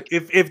 Dude, like,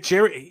 if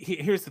Jared,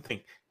 here's the thing: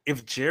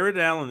 if Jared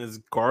Allen is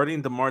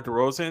guarding DeMar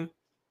DeRozan,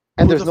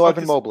 and there's no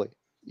Evan Mobley,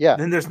 yeah,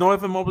 then there's no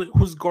Evan Mobley.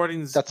 Who's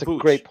guarding? That's Vooch? A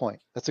great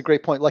point. That's a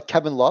great point. Like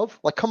Kevin Love,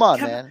 like come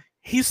on, man.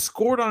 He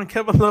scored on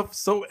Kevin Love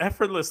so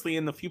effortlessly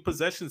in a few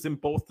possessions in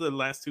both the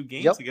last two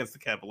games against the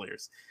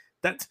Cavaliers.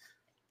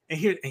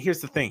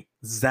 Here's the thing: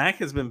 Zach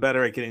has been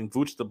better at getting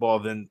Vooch the ball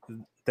than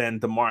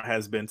DeMar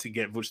has been to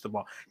get Vooch the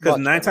ball. Because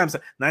nine times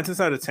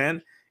out of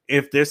 10,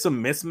 if there's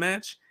some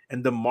mismatch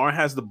and DeMar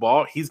has the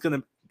ball, he's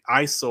gonna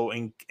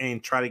ISO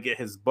and try to get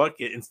his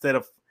bucket instead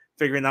of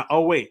figuring out,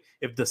 oh wait,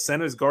 if the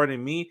center's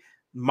guarding me,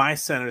 my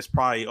center is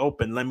probably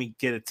open. Let me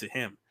get it to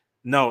him.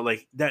 No,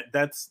 like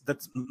that's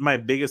my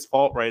biggest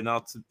fault right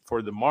now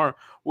for DeMar,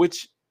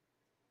 which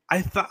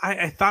I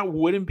thought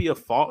wouldn't be a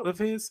fault of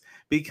his,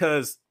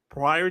 because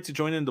prior to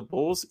joining the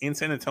Bulls in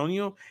San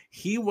Antonio,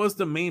 he was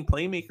the main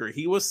playmaker.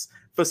 He was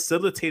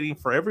facilitating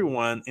for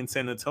everyone in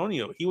San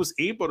Antonio. He was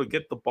able to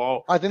get the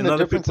ball. I think the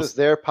difference is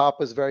there. Pop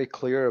was very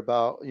clear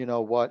about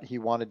what he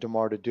wanted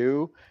DeMar to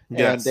do,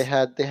 and they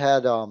had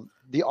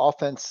the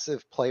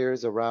offensive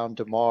players around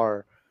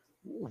DeMar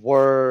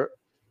were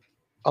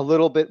a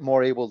little bit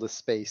more able to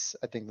space,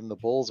 I think, than the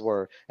Bulls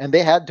were. And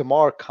they had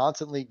DeMar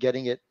constantly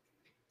getting it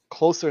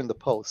closer in the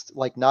post,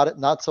 like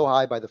not so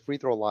high by the free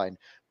throw line,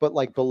 but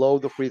like below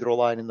the free throw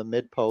line in the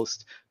mid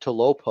post to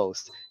low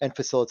post and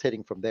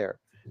facilitating from there.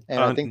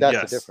 And I think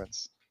that's the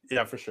difference.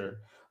 Yeah, for sure.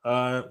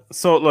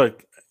 So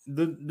look,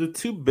 the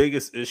two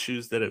biggest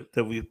issues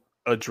that we've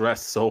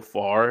addressed so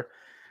far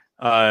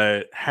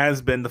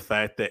has been the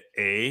fact that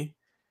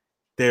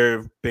there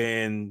have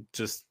been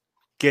just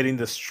getting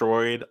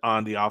destroyed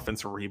on the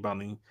offensive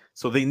rebounding.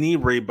 So they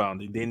need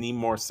rebounding. They need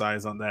more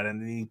size on that,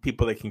 and they need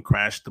people that can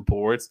crash the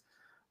boards.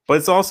 But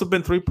it's also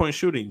been 3-point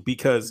shooting,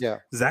 because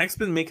Zach's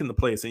been making the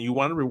plays, and you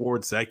want to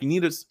reward Zach. You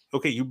need to,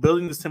 you're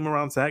building this team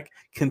around Zach.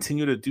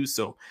 Continue to do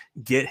so.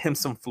 Get him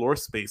some floor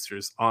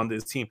spacers on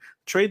this team.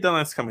 Trade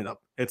deadline's coming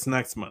up. It's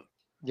next month.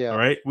 Yeah. All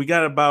right. We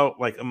got about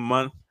like a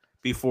month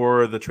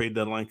before the trade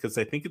deadline, because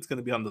I think it's going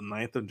to be on the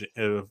 9th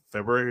of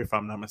February, if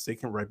I'm not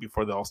mistaken, right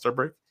before the All-Star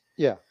break.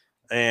 Yeah.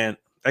 And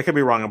I could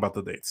be wrong about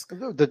the dates.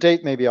 The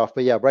date may be off,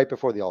 but yeah, right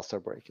before the All-Star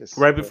break.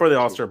 Right before the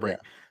All-Star break.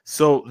 Yeah.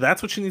 So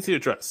that's what you need to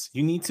address.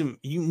 You need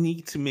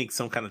to make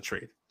some kind of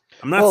trade.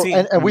 I'm not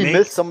saying, and we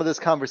missed some of this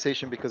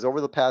conversation because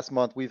over the past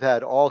month we've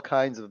had all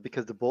kinds of,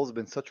 because the Bulls have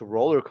been such a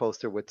roller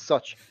coaster with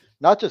such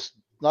not just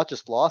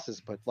losses,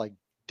 but like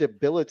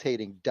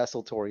debilitating,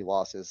 desultory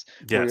losses.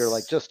 Where you're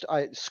like,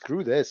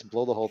 screw this,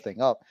 blow the whole thing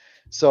up.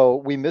 So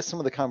we missed some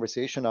of the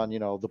conversation on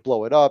the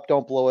blow it up,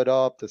 don't blow it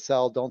up, the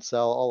sell, don't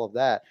sell, all of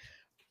that.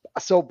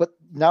 So, but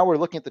now we're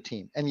looking at the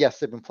team, and yes,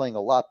 they've been playing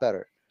a lot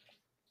better.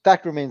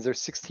 Fact remains, they're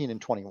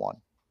 16-21,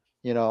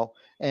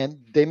 and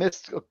they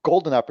missed a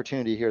golden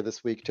opportunity here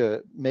this week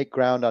to make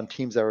ground on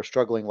teams that are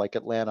struggling, like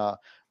Atlanta,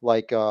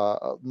 like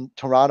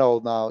Toronto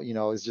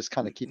now, is just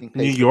kind of keeping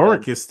pace. New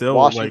York is still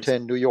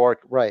Washington, New York,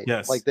 right?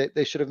 Yes, like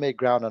they should have made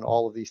ground on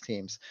all of these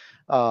teams.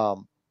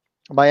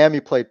 Miami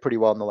played pretty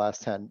well in the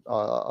last 10,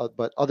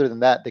 but other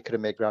than that, they could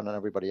have made ground on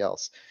everybody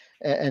else.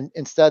 And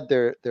instead,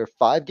 they're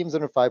 5 games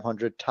under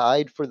 500,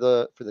 tied for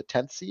the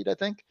 10th seed, I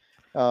think,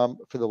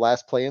 for the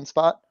last play-in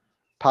spot,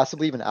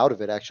 possibly even out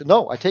of it. Actually,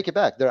 no, I take it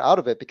back. They're out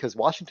of it because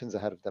Washington's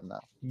ahead of them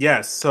now.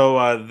 Yes,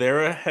 so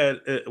they're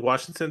ahead.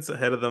 Washington's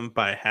ahead of them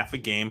by half a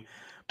game.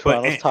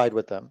 Toronto's tied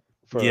with them.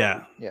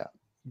 Yeah.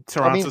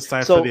 Toronto's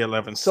tied for the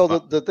 11th. So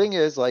the thing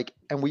is, like,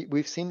 and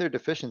we've seen their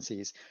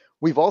deficiencies.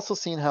 We've also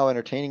seen how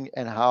entertaining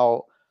and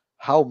how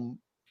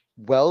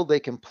well they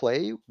can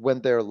play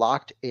when they're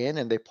locked in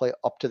and they play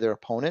up to their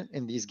opponent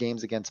in these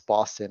games against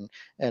Boston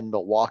and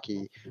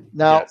Milwaukee.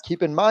 Now,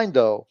 keep in mind,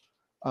 though,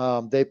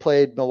 they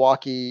played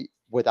Milwaukee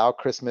without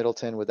Chris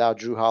Middleton, without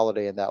Drew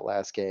Holiday in that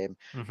last game.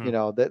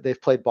 Mm-hmm.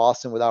 They've played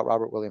Boston without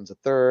Robert Williams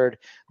III.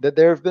 That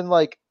there have been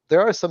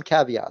there are some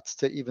caveats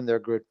to even their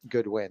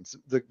good wins.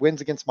 The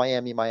wins against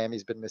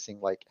Miami's been missing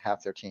like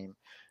half their team,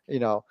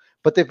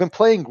 but they've been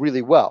playing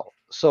really well.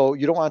 So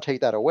you don't want to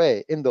take that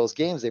away. In those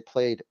games, they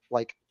played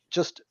like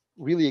just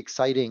really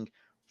exciting,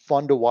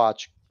 fun to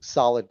watch,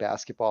 solid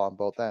basketball on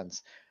both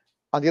ends.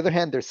 On the other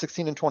hand, they're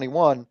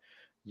 16-21.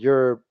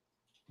 You're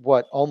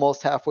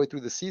almost halfway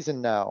through the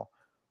season now.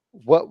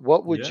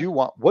 What would you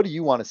want? What do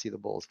you want to see the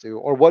Bulls do,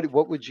 or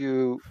what would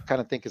you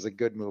kind of think is a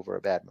good move or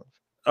a bad move?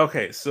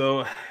 Okay,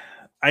 so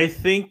I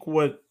think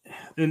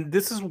and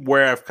this is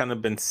where I've kind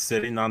of been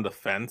sitting on the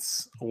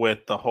fence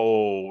with the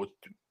whole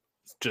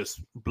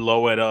just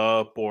blow it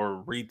up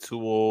or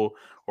retool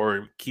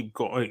or keep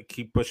going,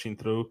 keep pushing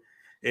through.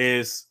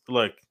 Is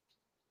look,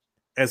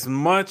 as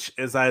much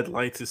as I'd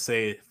like to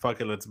say,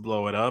 fuck it, let's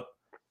blow it up,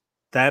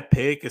 that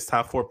pick is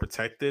top 4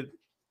 protected.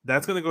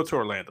 That's going to go to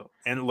Orlando.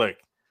 And look,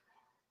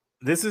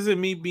 this isn't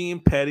me being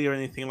petty or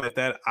anything like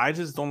that. I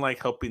just don't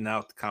like helping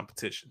out the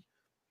competition.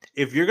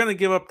 If you're going to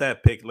give up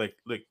that pick, like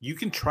you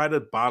can try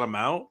to bottom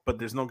out, but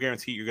there's no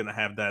guarantee you're going to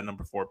have that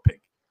number 4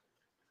 pick.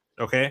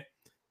 Okay?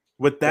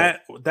 With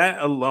that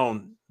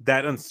alone,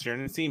 that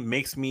uncertainty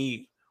makes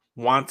me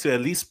want to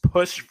at least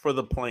push for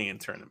the play-in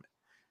tournament.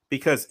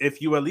 Because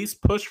if you at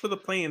least push for the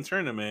play-in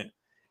tournament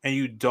and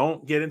you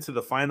don't get into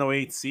the final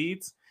 8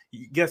 seeds,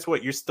 guess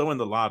what? You're still in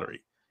the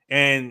lottery.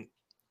 And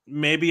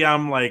maybe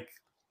I'm like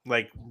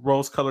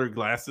rose-colored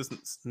glasses,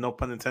 no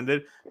pun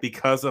intended,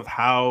 because of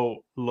how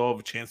low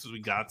of chances we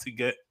got to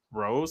get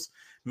Rose.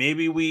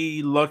 Maybe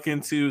we look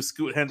into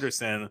Scoot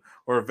Henderson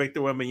or Victor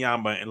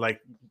Wembanyama and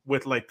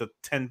with the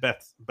 10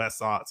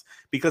 best odds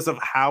because of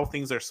how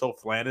things are so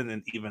flattened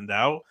and evened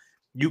out.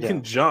 You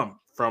can jump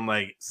from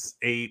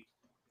 8,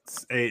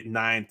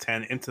 9,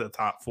 10 into the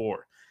top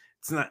 4.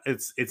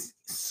 It's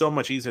so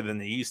much easier than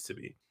it used to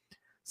be.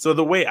 So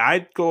the way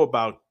I go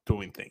about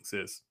doing things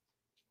is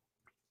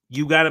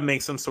you got to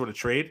make some sort of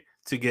trade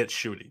to get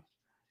shooting.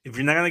 If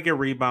you're not going to get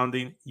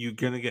rebounding, you're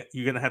going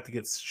to have to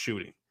get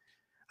shooting.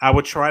 I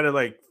would try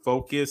to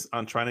focus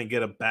on trying to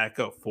get a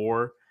backup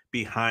 4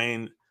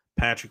 behind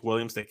Patrick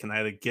Williams that can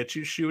either get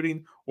you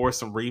shooting or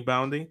some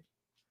rebounding.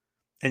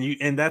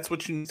 And that's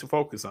what you need to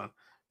focus on.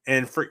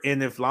 And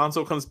if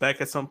Lonzo comes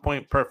back at some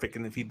point, perfect.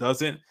 And if he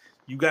doesn't,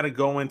 you got to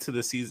go into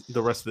the season,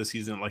 the rest of the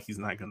season, like he's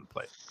not going to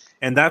play.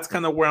 And that's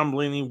kind of where I'm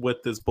leaning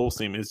with this Bulls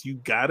team is you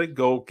got to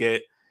go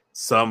get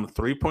some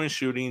 3-point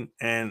shooting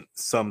and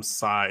some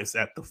size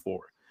at the 4,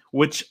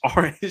 which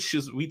are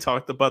issues we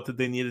talked about that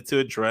they needed to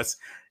address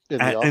in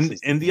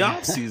the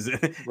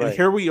offseason. Right. And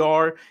here we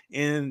are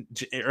in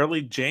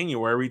early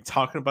January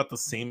talking about the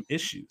same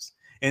issues.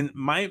 And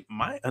my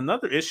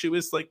another issue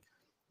is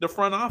the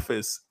front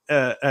office,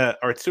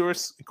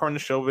 Arturas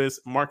Karnisovas,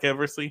 Mark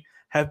Eversley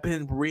have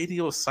been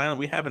radio silent.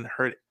 We haven't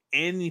heard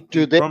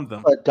anything from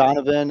them.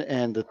 Donovan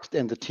and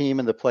the team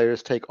and the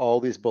players take all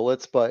these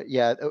bullets, but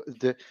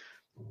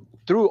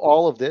through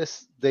all of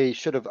this, they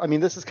should have. I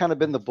mean, this has kind of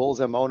been the Bulls'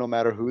 MO. No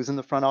matter who's in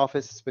the front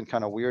office, it's been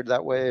kind of weird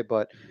that way.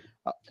 But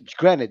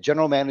granted,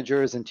 general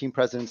managers and team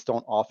presidents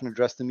don't often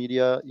address the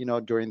media,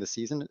 during the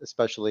season,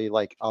 especially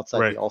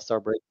outside the All-Star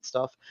break and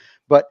stuff.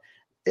 But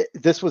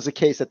this was a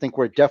case, I think,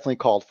 where it definitely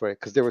called for it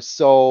because there was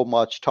so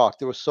much talk.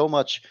 There was so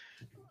much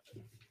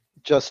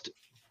just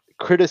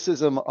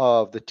criticism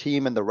of the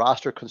team and the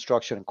roster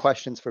construction and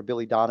questions for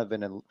Billy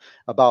Donovan and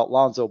about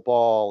Lonzo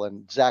Ball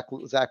and Zach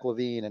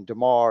LaVine and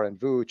DeMar and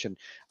Vooch. And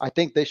I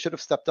think they should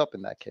have stepped up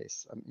in that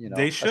case.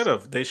 They should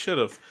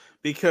have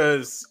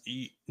because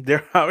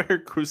they're out here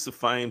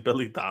crucifying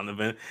Billy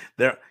Donovan.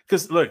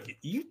 Because look,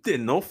 you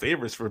did no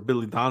favors for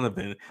Billy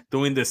Donovan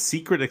doing the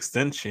secret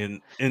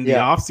extension in the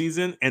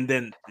offseason and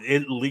then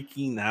it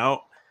leaking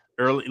out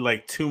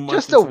early, 2 months.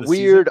 Just a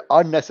weird,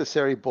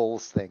 unnecessary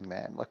Bulls thing,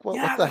 man. What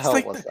the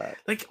hell was that?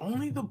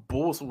 Only the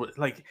Bulls would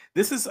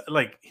this is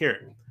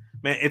here,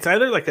 man. It's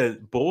either a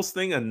Bulls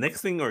thing, a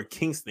Knicks thing, or a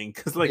Kings thing.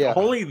 Because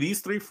only these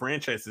 3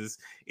 franchises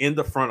in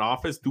the front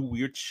office do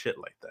weird shit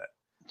like that.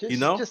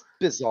 Just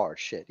bizarre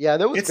shit. Yeah,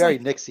 that was very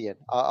Knicksian.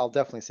 I'll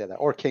definitely say that,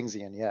 or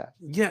Kingsian. Yeah.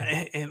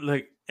 Yeah, and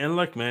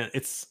look, man,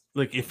 it's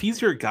if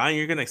he's your guy and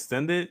you're gonna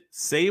extend it,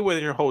 say it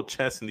with your whole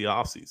chest in the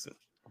offseason.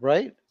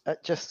 Right.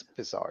 Just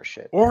bizarre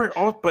shit.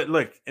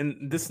 But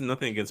and this is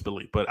nothing against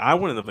Billy, but I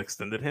wouldn't have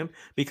extended him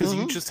because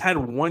you just had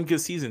one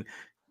good season.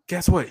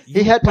 Guess what?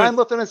 He had time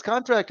left on his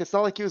contract. It's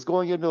not like he was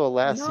going into a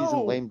last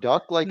season lame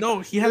duck.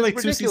 No, he had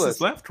 2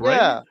 seasons left, right?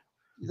 Yeah.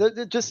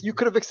 You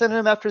could have extended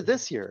him after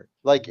this year.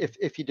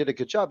 If he did a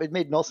good job, it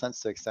made no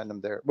sense to extend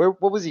him there. What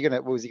was he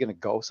gonna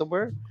go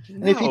somewhere? No.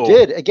 And if he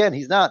did, again,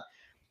 he's not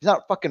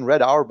fucking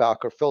Red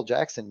Auerbach or Phil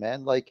Jackson,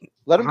 man. Let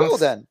him go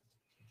then.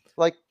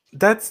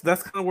 That's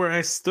kind of where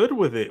I stood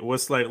with it.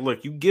 Was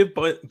look, you give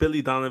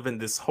Billy Donovan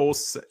this whole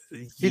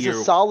year. He's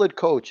a solid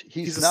coach.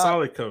 He's a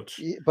solid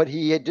coach, but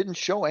he didn't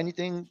show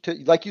anything to,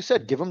 like you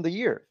said, give him the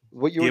year.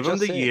 Give him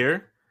the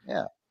year.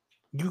 Yeah.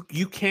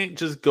 You can't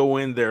just go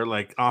in there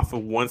off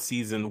of one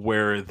season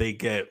where they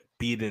get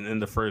beaten in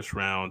the first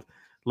round.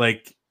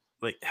 They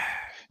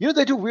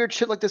do weird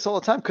shit like this all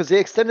the time because they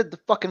extended the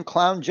fucking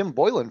clown Jim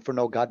Boylan for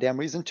no goddamn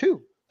reason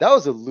too. That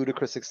was a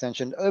ludicrous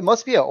extension. It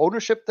must be an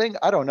ownership thing.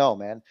 I don't know,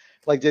 man.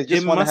 They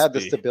just want to have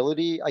the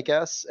stability, I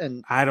guess.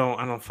 And I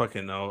don't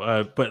fucking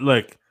know. But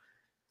look,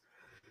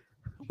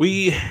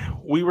 we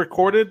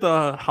recorded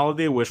the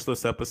holiday wish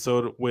list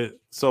episode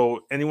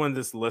so anyone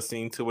that's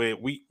listening to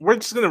it, we're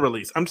just gonna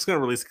release. I'm just gonna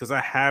release it because I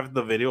have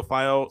the video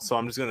file. So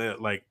I'm just gonna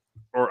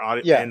or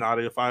audio and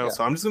audio file. Yeah.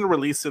 So I'm just gonna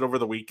release it over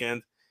the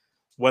weekend.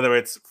 Whether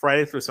it's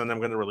Friday through Sunday,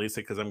 I'm gonna release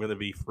it because I'm gonna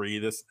be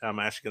free. I'm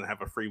actually gonna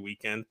have a free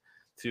weekend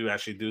to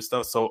actually do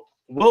stuff. So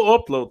we'll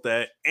upload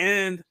that.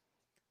 And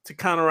to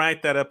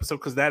counteract that episode,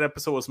 because that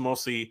episode was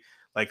mostly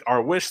like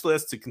our wish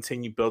list to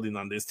continue building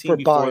on this team for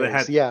before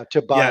buyers, they had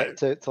to buy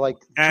to like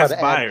try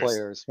to add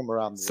players from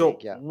around the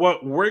league. Yeah.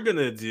 What we're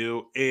gonna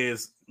do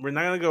is we're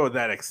not gonna go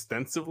that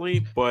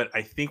extensively, but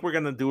I think we're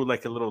gonna do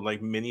like a little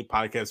like mini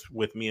podcast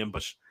with me and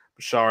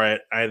Bashar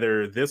at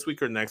either this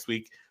week or next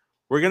week.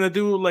 We're gonna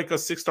do like a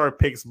 6-star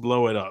picks,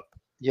 blow it up.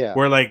 Yeah.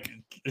 We're like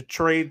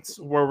trades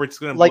where we're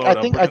just gonna like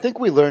blow I think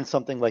we learned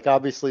something. Like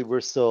obviously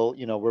we're still,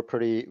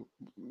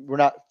 we're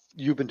not,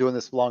 you've been doing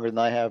this longer than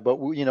I have, but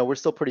we're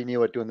still pretty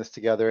new at doing this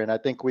together. And I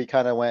think we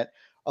kind of went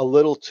a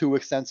little too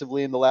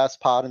extensively in the last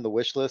pod in the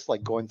wish list,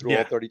 like going through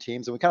all 30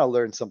 teams, and we kind of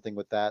learned something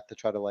with that to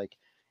try to like,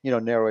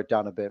 narrow it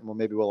down a bit. Well,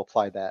 maybe we'll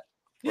apply that.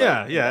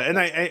 Yeah, and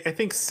I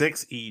think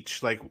 6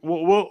 each. Like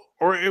we're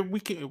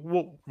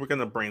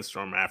gonna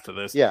brainstorm after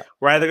this. Yeah,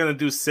 we're either gonna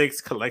do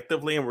 6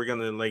 collectively, and we're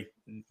gonna like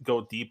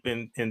go deep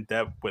in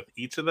depth with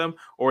each of them,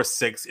 or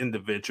 6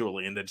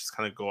 individually, and then just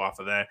kind of go off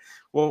of that.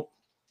 Well,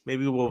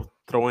 maybe we'll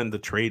throw in the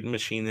trade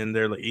machine in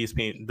there, like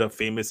ESPN, the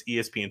famous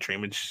ESPN trade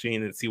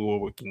machine, and see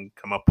what we can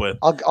come up with.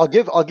 I'll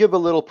give a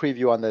little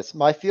preview on this.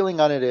 My feeling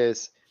on it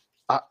is,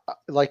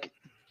 like,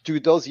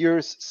 dude, those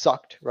years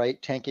sucked, right?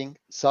 Tanking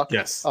sucked.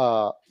 Yes.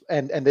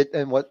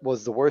 And what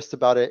was the worst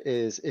about it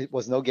is it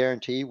was no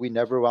guarantee. We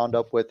never wound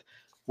up with,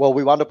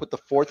 we wound up with the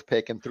 4th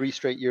pick, and 3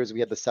 straight years we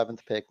had the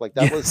 7th pick. Like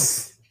that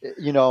was,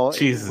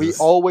 Jesus. We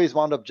always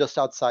wound up just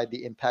outside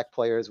the impact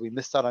players. We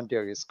missed out on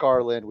Darius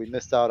Garland. We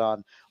missed out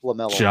on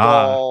LaMelo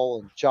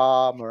Ball and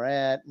Ja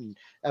Morant and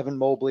Evan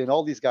Mobley and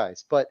all these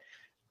guys. But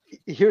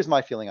here's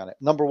my feeling on it.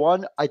 Number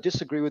one, I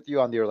disagree with you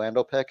on the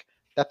Orlando pick.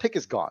 That pick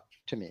is gone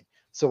to me.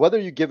 So whether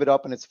you give it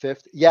up and it's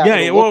 5th,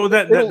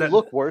 it'll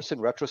look worse in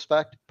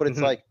retrospect, but it's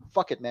like,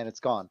 fuck it, man, it's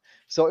gone.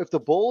 So if the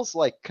Bulls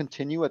like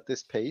continue at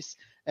this pace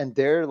and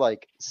they're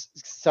like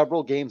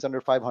several games under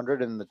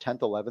 500 in the 10th,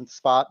 11th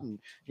spot, and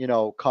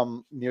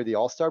come near the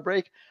All-Star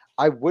break,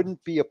 I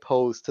wouldn't be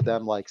opposed to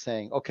them like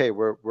saying, okay,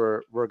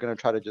 we're gonna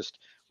try to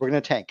we're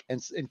gonna tank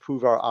and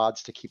improve our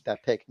odds to keep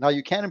that pick. Now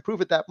you can't improve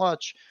it that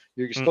much.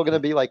 You're still gonna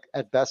be like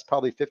at best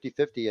probably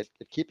 50-50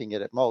 at keeping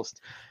it at most.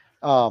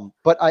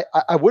 But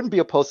I wouldn't be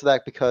opposed to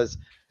that, because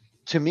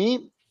to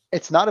me,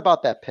 it's not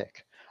about that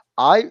pick.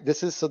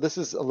 This is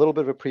a little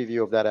bit of a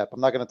preview of that app. I'm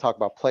not going to talk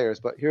about players,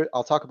 but here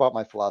I'll talk about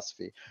my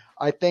philosophy.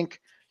 I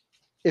think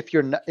if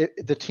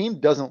the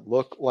team doesn't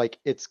look like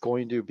it's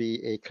going to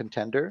be a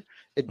contender,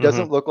 it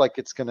doesn't look like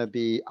it's going to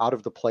be out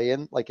of the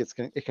play-in, like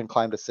it can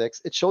climb to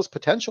 6. It shows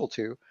potential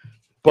to,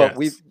 but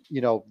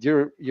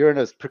you're in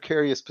a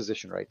precarious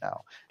position right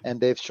now,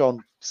 and they've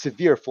shown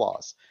severe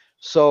flaws.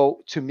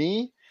 So to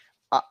me,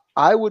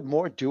 I would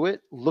more do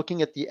it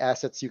looking at the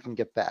assets you can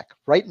get back.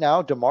 Right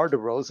now, DeMar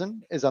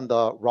DeRozan is on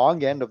the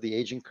wrong end of the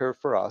aging curve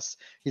for us.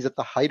 He's at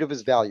the height of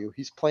his value.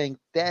 He's playing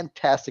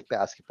fantastic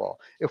basketball.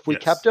 If we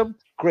kept him,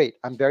 great.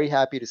 I'm very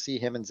happy to see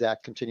him and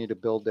Zach continue to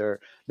build their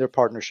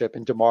partnership,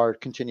 and DeMar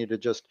continue to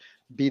just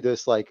be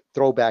this like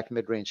throwback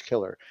mid-range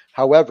killer.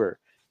 However,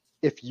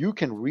 if you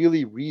can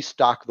really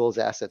restock those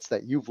assets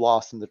that you've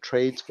lost in the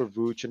trades for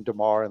Vooch and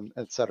DeMar and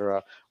et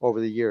cetera over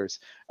the years,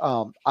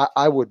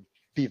 I would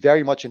be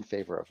very much in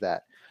favor of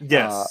that.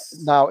 Yes.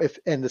 Now,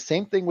 and the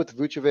same thing with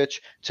Vucevic,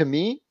 to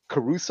me,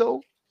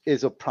 Caruso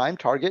is a prime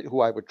target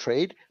who I would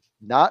trade,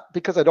 not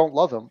because I don't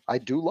love him. I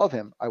do love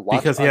him.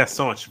 Because he has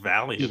so much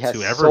value he has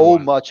to everyone.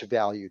 So much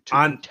value to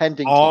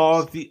contending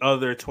all teams. The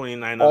other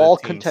 29 all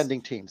other teams.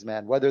 Contending teams,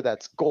 man, whether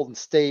that's Golden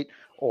State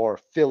or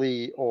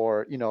Philly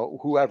or,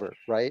 whoever,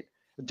 right?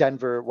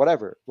 Denver,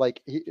 whatever. Like,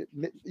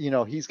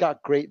 he's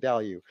got great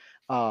value.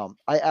 I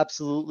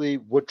absolutely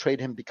would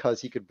trade him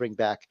because he could bring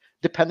back,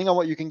 depending on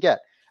what you can get.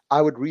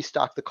 I would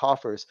restock the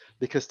coffers,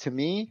 because to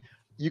me,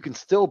 you can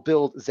still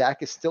build.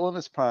 Zach is still in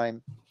his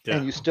prime,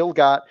 and you've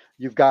got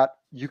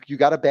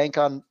to bank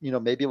on,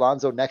 maybe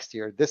Lonzo next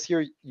year. This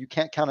year, you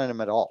can't count on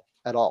him at all.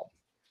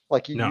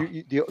 Like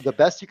the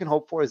best you can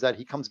hope for is that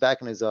he comes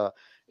back and is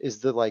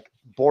the like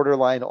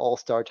borderline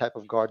all-star type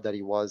of guard that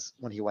he was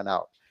when he went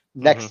out.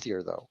 Next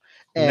year, though.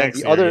 And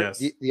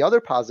the other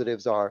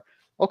positives are,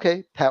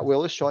 okay, Pat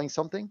Will is showing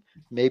something.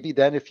 Maybe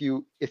then if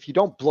you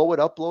don't blow it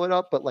up,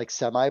 but like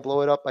semi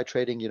blow it up by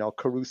trading,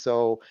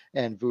 Caruso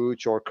and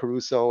Vooch, or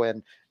Caruso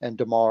and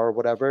DeMar or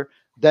whatever,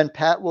 then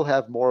Pat will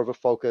have more of a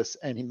focus,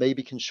 and he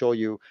maybe can show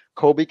you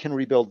Kobe can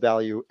rebuild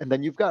value, and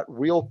then you've got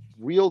real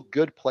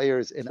good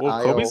players in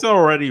Io. Kobe's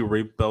already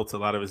rebuilt a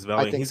lot of his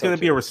value. He's going to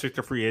be a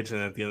restricted free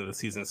agent at the end of the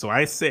season. So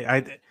I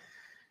say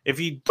if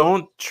you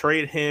don't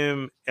trade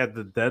him at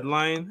the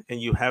deadline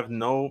and you have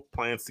no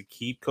plans to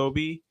keep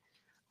Kobe,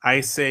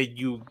 I say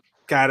you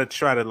got to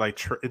try to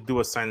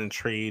do a sign and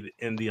trade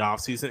in the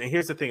offseason. And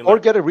here's the thing. Or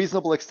get a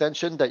reasonable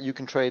extension that you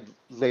can trade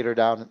later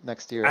down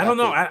next year. I don't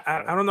know.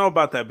 I don't know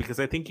about that, because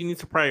I think you need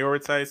to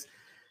prioritize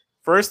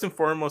first and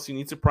foremost, you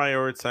need to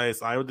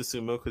prioritize Ayo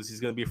Dosunmu because he's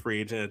going to be a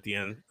free agent at the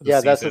end of the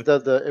season.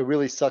 That's it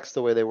really sucks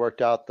the way they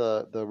worked out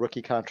the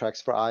rookie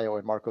contracts for Ayo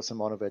and Marko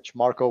Simonovic.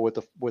 Marko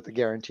with the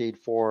guaranteed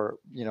for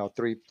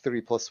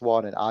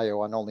 3+1 and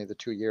Ayo on only the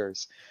 2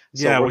 years.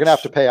 So we're gonna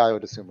have to pay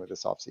Ayo Dosunmu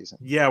this offseason.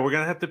 Yeah, we're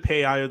gonna have to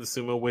pay Ayo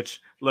Dosunmu,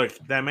 which look,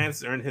 that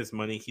man's earned his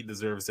money, he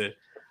deserves it.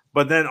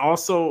 But then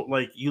also,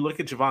 like, you look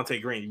at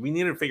Javonte Green, we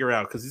need to figure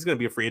out because he's gonna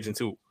be a free agent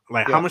too.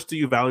 Like, how much do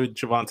you value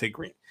Javonte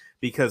Green?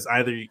 Because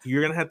either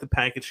you're gonna have to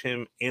package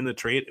him in the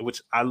trade,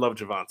 which I love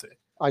Javonte.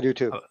 I do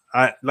too.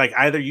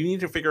 Either you need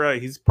to figure out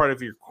he's part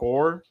of your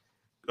core,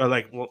 or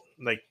like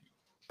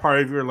part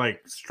of your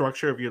like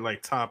structure of your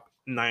like top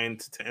 9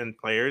 to 10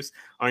 players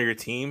on your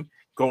team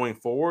going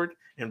forward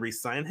and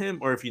re-sign him,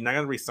 or if you're not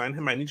gonna re-sign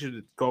him, I need you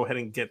to go ahead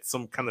and get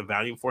some kind of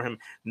value for him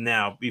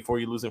now before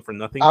you lose him for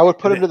nothing. I would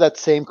put him to that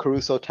same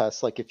Caruso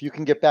test. Like if you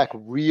can get back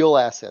real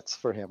assets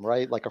for him,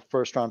 right? Like a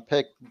first round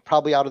pick,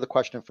 probably out of the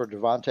question for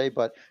Javonte,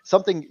 but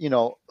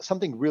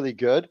something really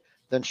good,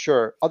 then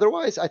sure.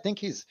 Otherwise, I think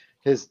his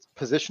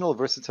positional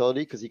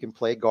versatility, because he can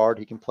play guard,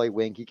 he can play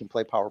wing, he can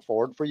play power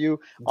forward for you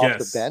off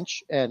the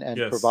bench and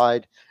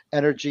provide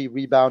energy,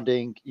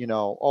 rebounding,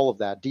 all of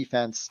that,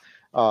 defense,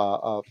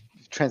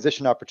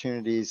 transition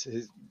opportunities.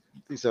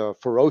 He's a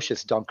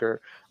ferocious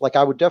dunker. Like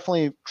I would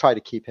definitely try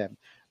to keep him.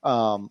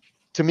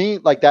 To me,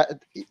 like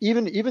that,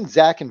 even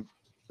Zach and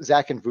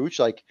Vooch,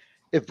 like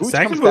if Vooch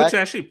Zach comes and Vooch back,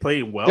 actually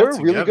play well. They're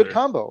a really good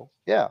combo.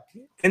 Yeah.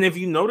 And if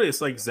you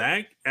notice, like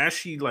Zach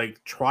actually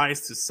like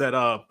tries to set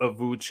up a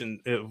Vooch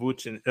and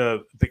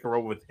pick and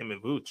roll with him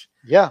and Vooch.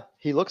 Yeah,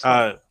 he looks.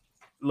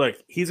 Look,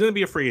 he's going to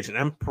be a free agent.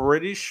 I'm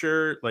pretty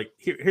sure. Like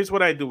here's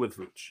what I do with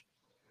Vooch.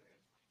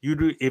 You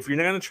do if you're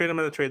not going to trade him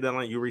at the trade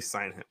deadline, you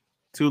re-sign him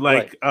to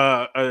like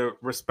a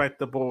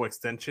respectable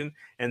extension,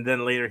 and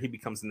then later he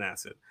becomes an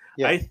asset.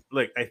 Yeah.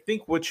 I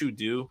think what you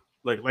do,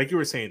 like you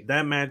were saying,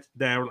 that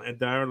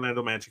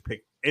Orlando Magic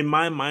pick in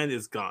my mind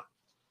is gone.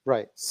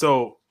 Right.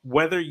 So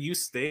whether you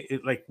stay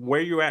like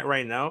where you're at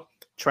right now,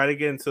 try to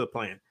get into the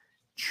plan.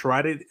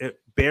 Try to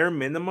bare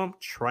minimum,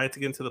 try to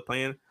get into the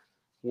plan.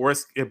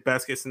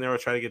 Best case scenario,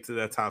 try to get to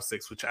that top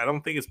 6, which I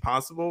don't think is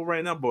possible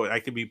right now, but I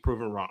could be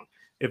proven wrong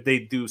if they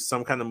do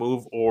some kind of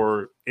move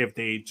or if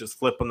they just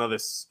flip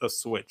a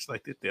switch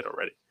like they did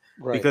already.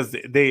 Right. Because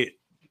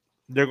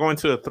they're going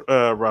to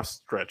a rough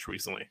stretch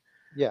recently.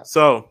 Yeah.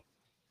 So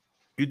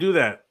you do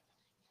that.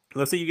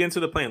 Let's say you get into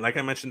the plan, like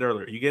I mentioned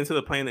earlier. You get into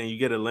the plan and you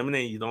get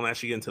eliminated. You don't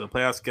actually get into the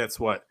playoffs. Guess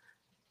what?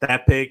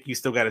 That pick, you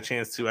still got a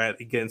chance to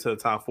get into the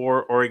top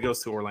 4, or it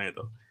goes to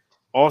Orlando.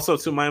 Also,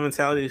 to my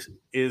mentality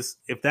is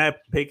if that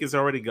pick is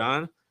already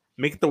gone,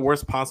 make it the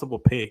worst possible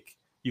pick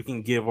you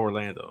can give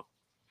Orlando.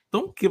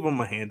 Don't give them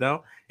a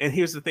handout. And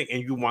here's the thing.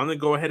 And you want to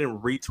go ahead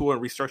and retool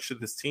and restructure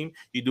this team,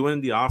 you do it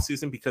in the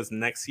offseason because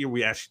next year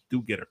we actually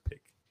do get a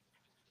pick.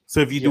 So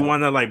if you do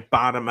want to like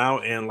bottom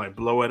out and like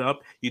blow it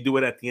up, you do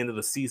it at the end of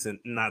the season,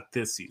 not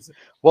this season.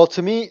 Well,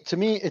 to me,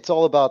 it's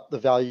all about the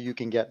value you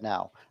can get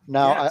now.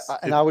 Yes.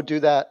 I would do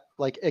that.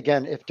 Like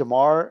again, if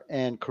DeMar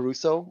and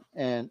Caruso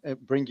and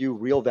bring you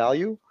real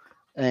value,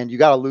 and you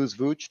got to lose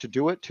Vooch to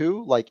do it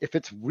too. Like if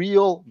it's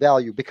real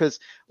value, because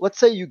let's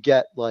say you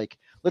get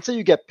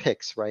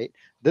picks, right?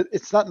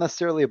 It's not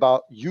necessarily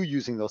about you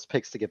using those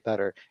picks to get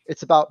better.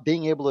 It's about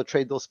being able to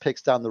trade those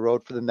picks down the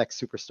road for the next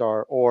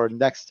superstar or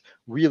next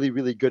really,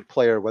 really good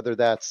player, whether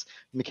that's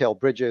Mikal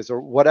Bridges or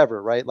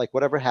whatever, right? Like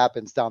whatever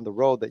happens down the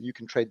road that you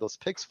can trade those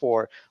picks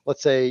for.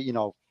 Let's say,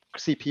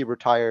 CP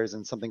retires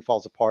and something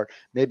falls apart.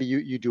 Maybe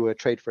you do a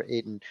trade for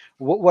Ayton,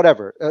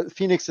 whatever.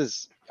 Phoenix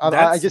is.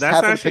 I just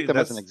happen to pick them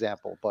as an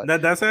example, but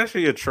that's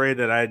actually a trade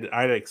that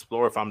I'd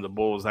explore if I'm the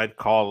Bulls. I'd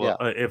call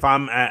if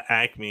I'm at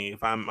Acme,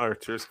 if I'm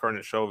Arturas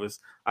Karnisovas,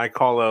 I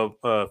call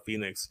up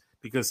Phoenix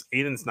because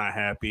Ayton's not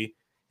happy.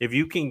 If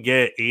you can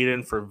get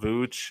Ayton for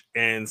Vooch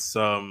and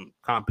some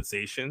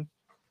compensation,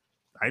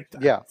 I'd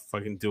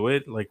fucking do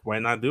it. Like, why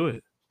not do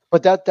it?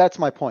 But that's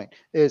my point.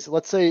 Is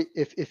let's say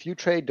if you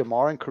trade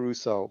DeMar and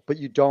Caruso, but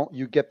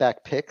you get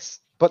back picks,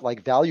 but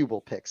like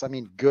valuable picks. I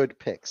mean, good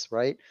picks,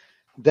 right?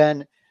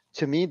 Then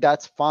to me,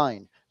 that's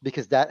fine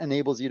because that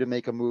enables you to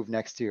make a move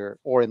next year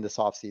or in this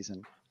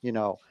offseason,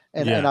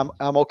 and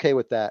I'm okay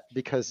with that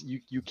because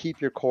you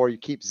keep your core, you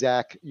keep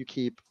Zach, you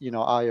keep,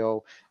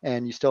 Ayo,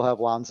 and you still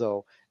have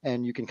Lonzo,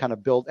 and you can kind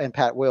of build, and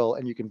Pat will,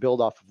 and you can build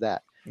off of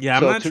that. Yeah,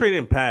 I'm not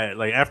trading Pat.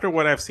 Like after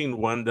what I've seen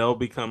Wendell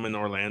become in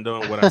Orlando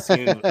and what I've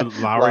seen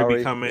Lowry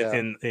become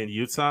in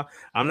Utah,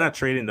 I'm not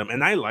trading them.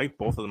 And I like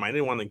both of them. I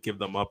didn't want to give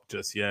them up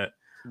just yet.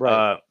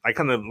 Right. I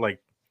kind of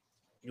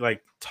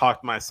like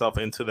talked myself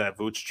into that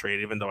Vooch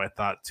trade, even though I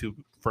thought 2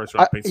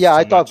 first-round picks.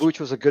 I thought Vooch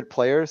was a good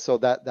player, so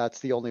that's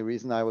the only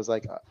reason I was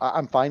like,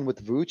 I'm fine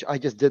with Vooch. I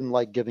just didn't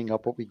like giving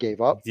up what we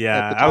gave up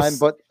at the time,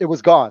 but it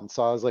was gone.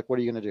 So I was like, what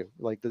are you gonna do?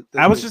 Like,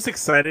 I was just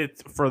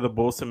excited for the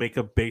Bulls to make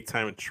a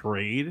big-time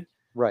trade.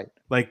 Right.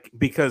 Like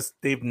because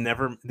the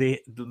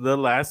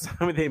last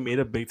time they made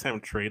a big time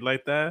trade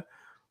like that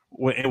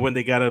when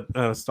they got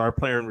a star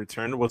player in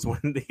return was when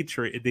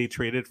they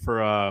traded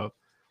for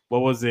what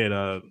was it?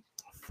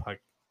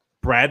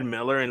 Brad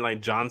Miller and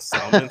like John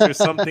Salmons or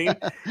something.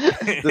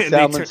 The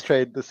Salmons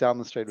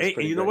trade was hey,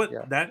 pretty you know great,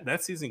 what? yeah.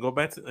 That season, go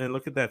back and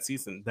look at that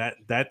season.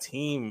 That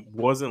team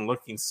wasn't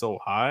looking so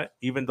hot,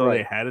 even though Right.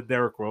 they had a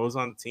Derrick Rose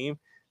on the team.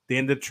 They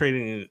ended up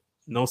trading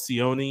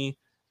Nocioni.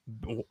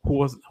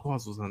 Who else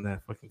was on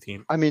that fucking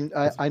team? I mean,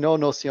 I know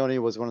Nocioni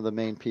was one of the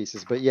main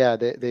pieces, but yeah,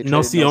 they traded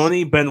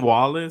Nocioni, Ben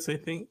Wallace, I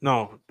think.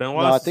 No, Ben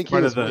Wallace. No, I think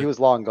he was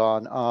long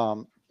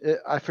gone.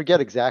 I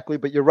forget exactly,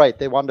 but you're right.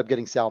 They wound up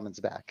getting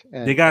Salmons back.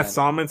 They got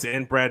Salmons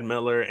and Brad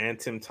Miller and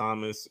Tim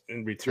Thomas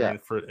in return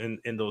for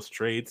in those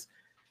trades,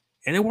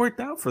 and it worked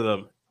out for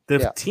them.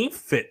 The team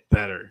fit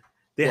better.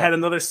 They had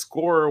another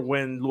scorer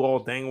when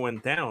Luol Deng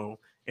went down,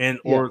 and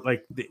or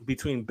like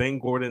between Ben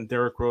Gordon,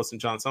 Derrick Rose, and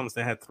John Salmons,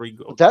 they had 3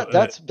 goals.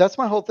 That's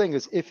my whole thing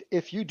is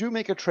if you do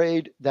make a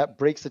trade that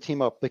breaks the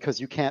team up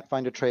because you can't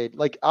find a trade,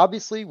 like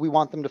obviously we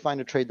want them to find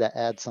a trade that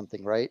adds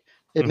something, right?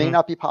 It may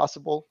not be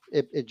possible.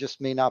 It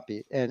just may not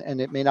be, and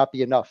it may not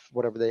be enough,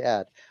 whatever they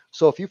add.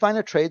 So if you find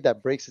a trade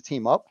that breaks the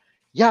team up,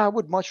 I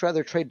would much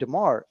rather trade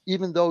DeMar,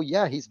 even though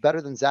he's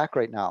better than Zach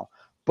right now.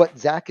 But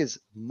Zach is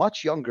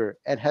much younger,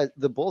 and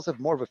the Bulls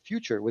have more of a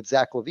future with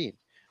Zach LaVine,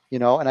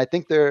 and I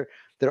think their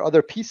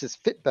other pieces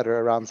fit better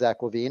around Zach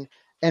LaVine,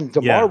 and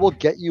DeMar will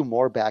get you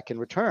more back in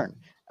return.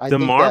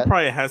 DeMar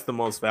probably has the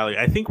most value.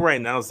 I think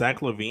right now Zach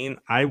LaVine,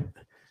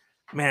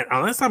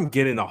 unless I'm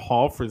getting a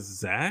haul for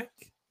Zach,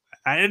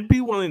 I'd be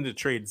willing to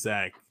trade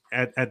Zach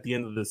at the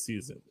end of the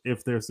season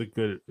if there's a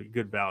good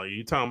value.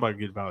 You're talking about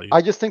good value.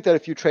 I just think that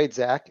if you trade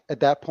Zach,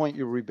 at that point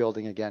you're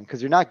rebuilding again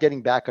because you're not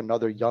getting back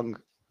another young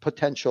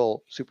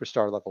potential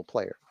superstar level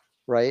player,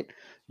 right?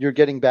 You're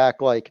getting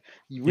back like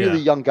really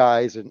young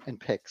guys and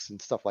picks and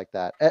stuff like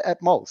that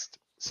at most.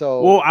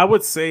 So, well, I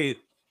would say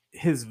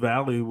his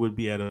value would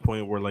be at a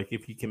point where, like,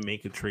 if he can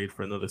make a trade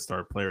for another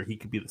star player, he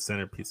could be the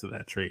centerpiece of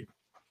that trade.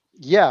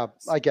 Yeah,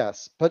 I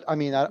guess, but I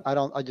mean,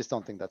 I just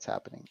don't think that's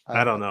happening.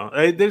 I don't know.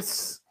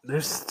 There's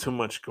too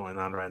much going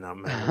on right now,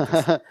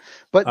 man.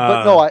 but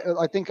no,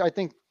 I think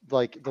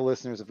like the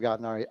listeners have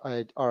gotten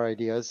our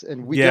ideas,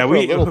 and we differ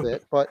a little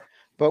bit, but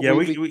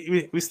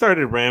we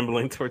started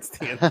rambling towards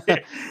the end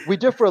here. We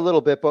differ a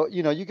little bit, but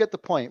you get the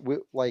point.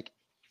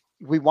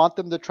 We want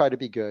them to try to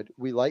be good.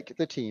 We like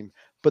the team,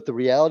 but the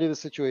reality of the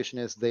situation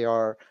is they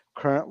are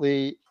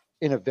currently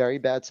in a very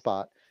bad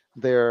spot.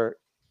 They're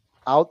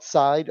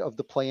outside of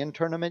the play-in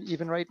tournament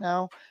even right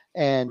now,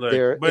 and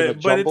they're in a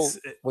jumble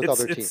with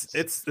other teams.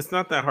 It's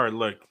not that hard.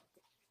 Look,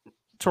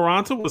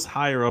 Toronto was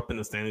higher up in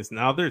the standings.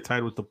 Now they're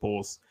tied with the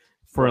Bulls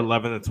for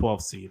 11 and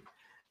 12 seed.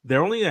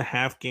 They're only a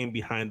half game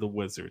behind the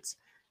Wizards.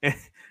 And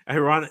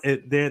ironic,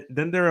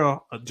 then they're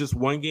just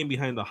 1 game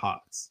behind the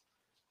Hawks.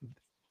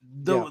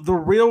 The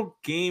real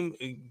game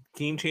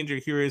changer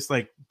here is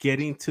like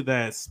getting to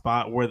that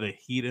spot where the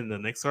Heat and the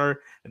Knicks are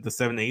at the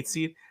 7-8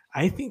 seed.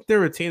 I think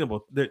they're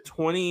attainable. They're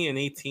 20 and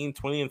 18,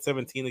 20 and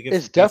 17 against.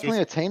 It's definitely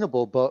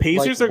attainable, but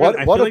Pacers are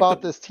what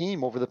about this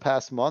team over the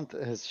past month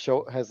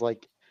has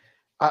like.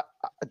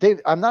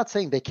 I'm not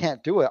saying they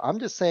can't do it. I'm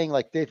just saying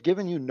like they've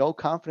given you no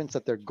confidence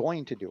that they're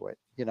going to do it.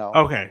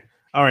 Okay.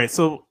 All right.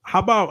 So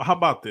how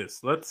about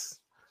this? Let's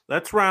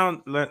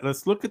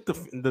look at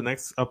the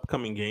next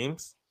upcoming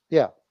games.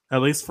 Yeah.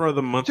 At least for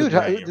the month. Dude,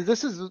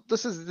 this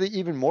is the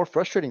even more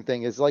frustrating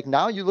thing is like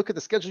now you look at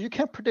the schedule, you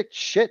can't predict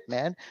shit,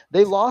 man.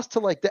 They lost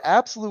to like the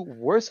absolute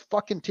worst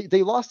fucking team.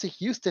 They lost to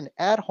Houston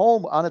at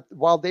home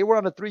while they were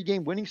on a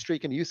 3-game winning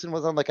streak, and Houston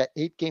was on like an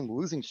 8-game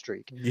losing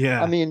streak.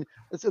 Yeah, I mean,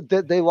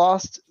 they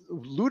lost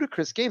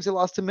ludicrous games. They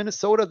lost to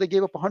Minnesota. They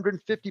gave up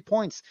 150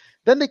 points.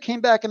 Then they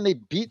came back and they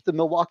beat the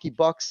Milwaukee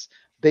Bucks.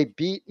 They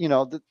beat,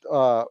 who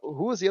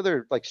was the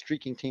other like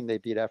streaking team they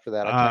beat after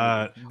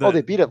that?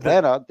 They beat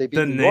Atlanta. They beat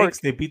the New York. Knicks.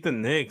 They beat the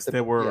Knicks. They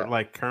were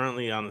like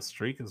currently on the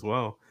streak as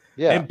well.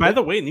 Yeah. And by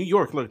the way, New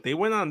York, look, they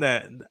went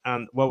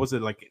on what was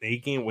it, like an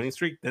 8-game winning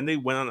streak? Then they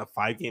went on a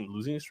 5-game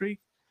losing streak.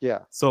 Yeah.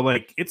 So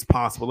like it's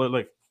possible.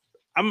 Like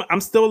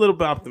I'm still a little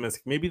bit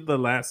optimistic. Maybe the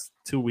last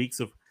 2 weeks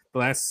of the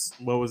last,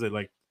 what was it,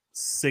 like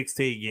 6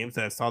 to 8 games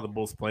that I saw the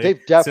Bulls play.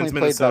 They've definitely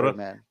played better,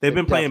 man. They've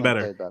been playing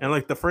better. And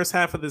like the first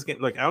half of this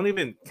game, like I don't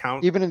even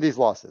count. Even in these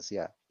losses,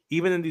 yeah.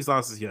 Even in these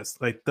losses, yes.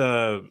 Like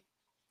the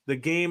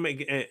game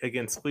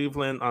against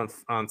Cleveland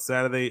on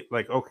Saturday,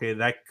 like, okay,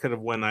 that could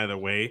have went either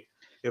way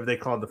if they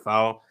called the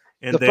foul.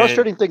 And the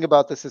frustrating thing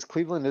about this is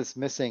Cleveland is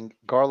missing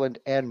Garland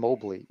and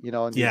Mobley.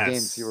 In these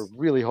games, you were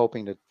really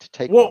hoping to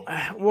take. Well,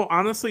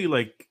 honestly,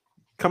 like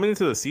coming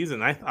into the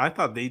season, I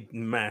thought they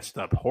matched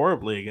up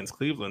horribly against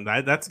Cleveland.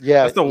 That's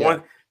the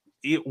one.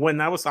 When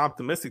I was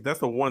optimistic, that's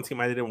the one team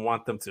I didn't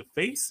want them to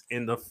face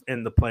in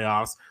the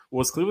playoffs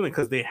was Cleveland,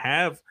 because they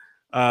have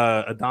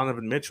a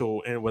Donovan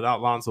Mitchell, and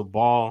without Lonzo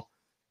Ball,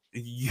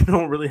 you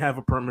don't really have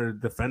a perimeter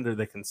defender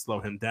that can slow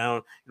him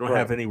down. You don't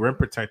have any rim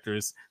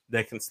protectors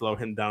that can slow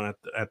him down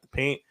at the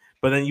paint.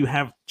 But then you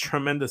have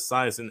tremendous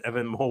size in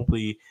Evan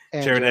Mobley,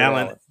 Jared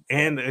Allen,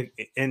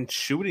 and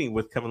shooting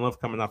with Kevin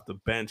Love coming off the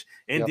bench,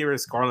 and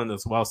Darius Garland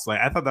as well. So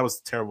I thought that was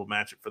a terrible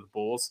matchup for the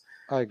Bulls.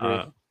 I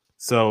agree.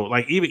 So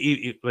like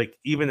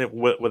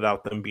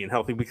without them being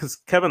healthy, because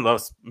Kevin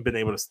Love's been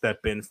able to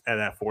step in at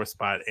that 4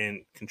 spot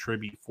and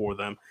contribute for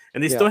them,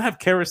 and they still have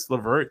Karis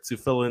LeVert to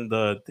fill in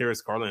the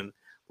Darius Garland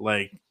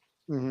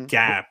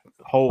gap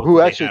hole.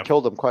 Who actually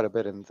killed him quite a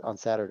bit on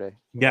Saturday.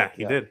 Yeah,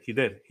 he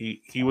did.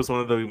 He was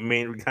one of the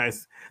main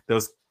guys that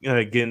was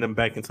getting them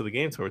back into the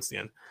game towards the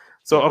end.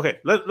 So okay,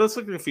 let's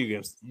look at a few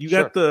games. You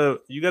got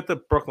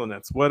the Brooklyn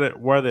Nets. What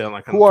are they on?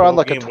 Like who are on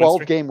like a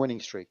 12-game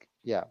winning streak?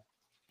 Yeah.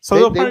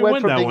 So they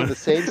went from being in the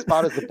same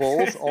spot as the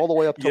Bulls all the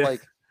way up to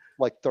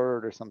like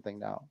third or something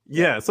now.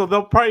 Yeah, so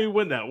they'll probably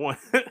win that one.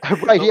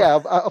 Right? Yeah,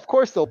 of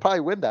course they'll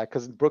probably win that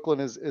because Brooklyn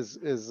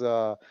is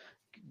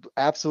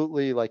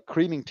absolutely like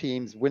creaming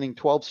teams, winning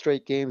 12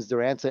 straight games.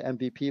 Durant's at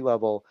MVP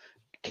level.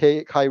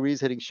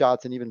 Kyrie's hitting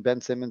shots, and even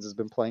Ben Simmons has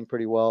been playing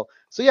pretty well.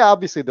 So yeah,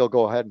 obviously they'll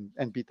go ahead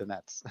and beat the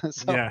Nets.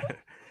 Yeah.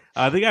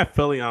 They got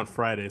Philly on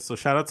Friday, so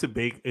shout out to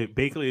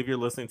Bakley if you're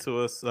listening to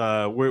us.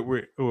 I'm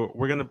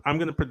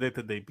gonna predict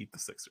that they beat the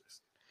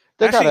Sixers.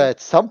 At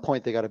some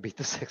point they gotta beat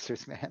the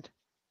Sixers, man.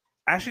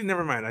 Actually,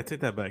 never mind. I take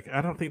that back.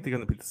 I don't think they're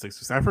gonna beat the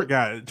Sixers. I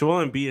forgot.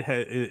 Joel Embiid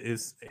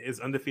is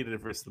undefeated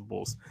versus the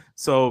Bulls.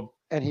 So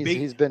and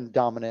he's been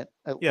dominant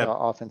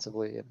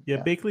offensively.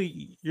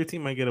 Bakley, your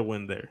team might get a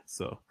win there.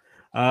 So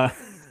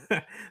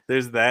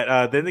there's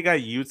that. Then they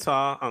got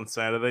Utah on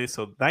Saturday,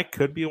 so that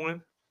could be a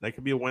win. That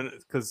could be a win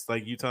because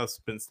like Utah's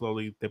been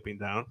slowly dipping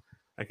down.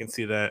 I can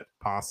see that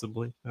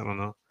possibly. I don't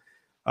know.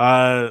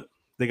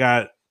 They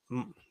got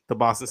the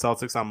Boston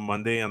Celtics on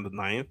Monday on the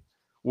 9th,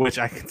 which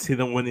I can see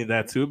them winning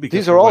that too. Because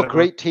these are all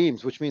great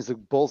teams, which means the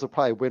Bulls will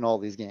probably win all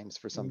these games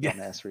for some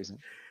dumbass reason.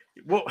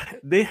 Well,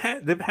 they've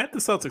had the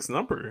Celtics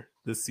number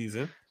this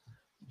season.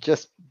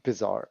 Just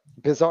bizarre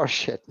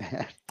shit,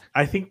 man.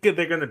 I think they're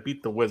going to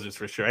beat the Wizards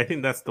for sure. I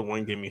think that's the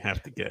one game you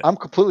have to get. I'm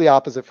completely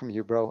opposite from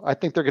you, bro. I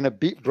think they're going to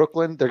beat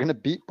Brooklyn. They're going to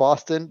beat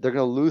Boston. They're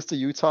going to lose to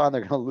Utah, and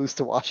they're going to lose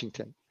to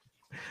Washington.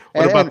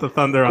 What about the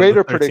Thunder?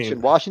 Greater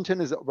prediction.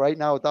 Washington is right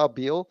now without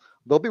Beal.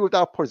 They'll be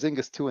without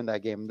Porzingis too in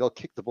that game. They'll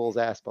kick the Bulls'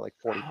 ass by like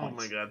 40 points. Oh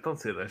my god! Don't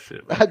say that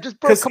shit. Just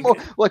bro, come on.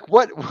 Like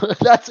what?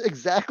 That's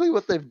exactly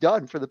what they've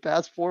done for the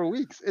past 4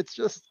 weeks. It's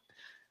just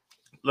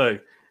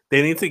look.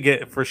 They need to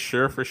get for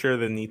sure.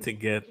 They need to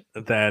get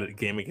that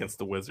game against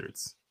the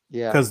Wizards.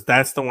 Yeah, because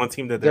that's the one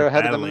team that they're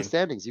ahead battling. of them in the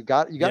standings. You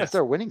got to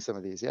start winning some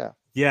of these.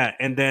 Yeah,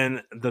 and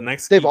then the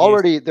next they've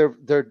already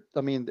they're.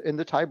 I mean, in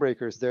the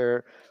tiebreakers,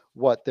 they're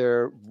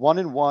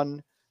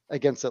 1-1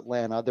 against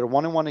Atlanta. They're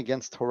 1-1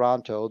 against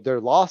Toronto. They're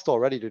lost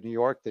already to New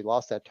York. They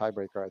lost that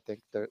tiebreaker, I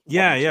think.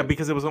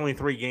 Because it was only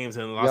 3 games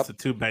and lost to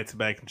 2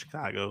 back-to-back in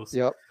Chicago.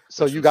 Yep.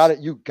 So you got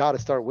to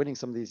start winning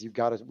some of these. You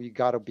got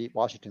to beat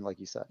Washington, like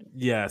you said.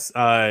 Yes.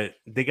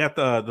 They got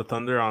the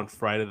Thunder on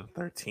Friday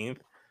the 13th.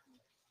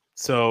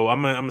 So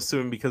I'm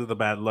assuming because of the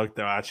bad luck,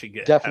 they'll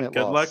actually have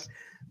good luck.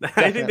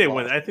 I think they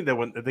win. I think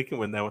they can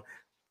win that one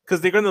because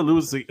they're going to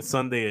lose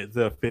Sunday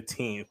the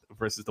 15th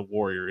versus the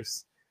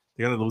Warriors.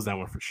 They're going to lose that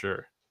one for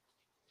sure.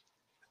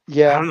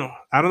 Yeah,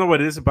 I don't know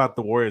what it is about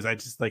the Warriors. I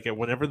just like it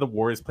whenever the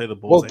Warriors play the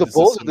Bulls. Well, the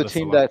Bulls are the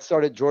team that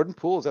started. Jordan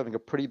Poole's having a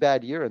pretty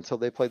bad year until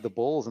they played the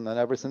Bulls, and then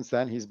ever since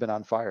then he's been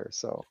on fire.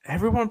 So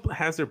everyone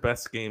has their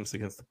best games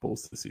against the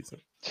Bulls this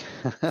season.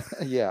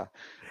 Yeah,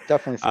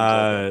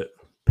 definitely.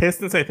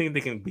 Pistons, I think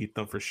they can beat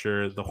them for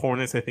sure. The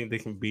Hornets, I think they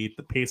can beat.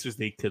 The Pacers,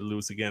 they could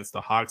lose against.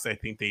 The Hawks, I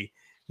think they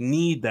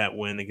need that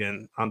win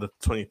again on the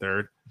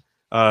 23rd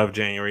of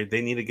January. They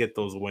need to get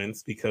those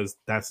wins because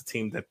that's a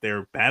team that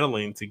they're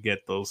battling to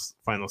get those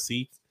final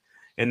seats.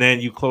 And then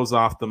you close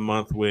off the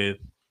month with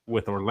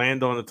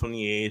Orlando on the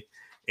 28th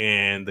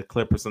and the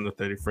Clippers on the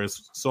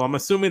 31st. So I'm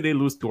assuming they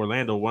lose to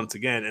Orlando once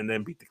again and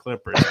then beat the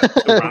Clippers.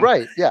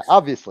 Right. Yeah,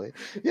 obviously.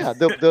 Yeah.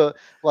 The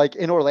like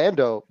in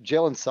Orlando,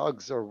 Jalen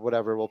Suggs or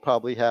whatever will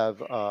probably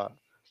have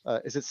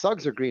is it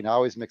Suggs or Green? I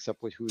always mix up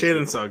with who's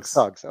Jalen Suggs.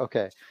 Suggs.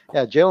 Okay.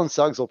 Yeah, Jalen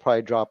Suggs will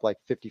probably drop like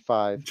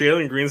 55.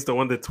 Jalen Green's the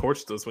one that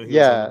torched us when he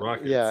was on the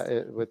Rockets.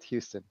 Yeah, with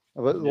Houston.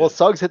 Well,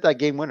 Suggs hit that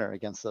game winner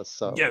against us.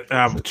 So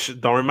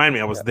don't remind me.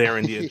 I was there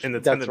in the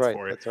attendance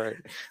for it. That's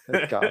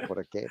right. God, what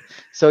a game.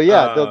 So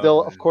yeah,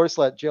 they'll of course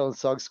let Jalen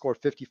Suggs score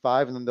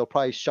 55, and then they'll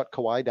probably shut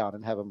Kawhi down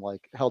and have him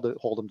like hold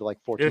him to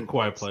like 14. If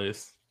Kawhi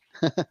plays.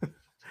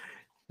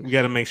 We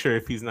got to make sure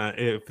if he's not.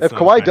 If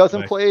Kawhi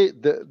doesn't play,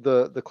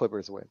 the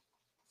Clippers win.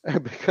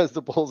 Because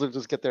the Bulls will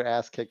just get their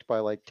ass kicked by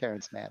like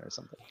Terrence Mann or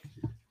something.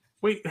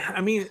 Wait,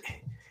 I mean,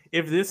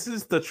 if this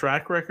is the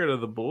track record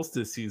of the Bulls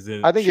this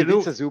season, I think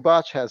Ivica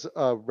Zubac has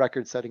a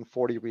record-setting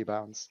 40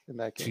 rebounds in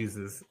that game.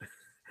 Jesus,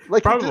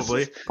 like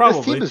probably.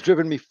 This team has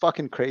driven me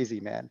fucking crazy,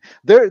 man.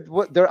 They're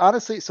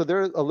honestly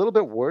they're a little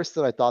bit worse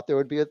than I thought they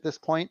would be at this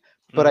point.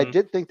 But I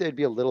did think they'd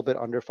be a little bit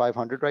under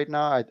 500 right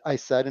now. I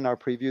said in our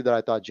preview that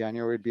I thought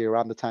January would be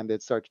around the time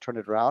they'd start to turn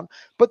it around.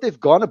 But they've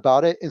gone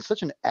about it in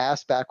such an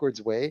ass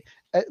backwards way.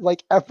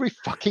 Like every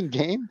fucking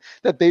game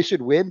that they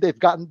should win, they've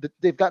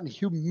gotten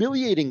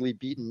humiliatingly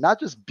beaten. Not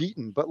just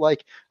beaten, but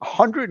like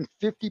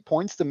 150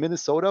 points to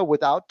Minnesota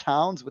without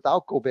Towns,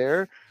 without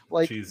Gobert.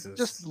 Like Jesus.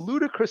 Just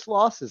ludicrous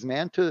losses,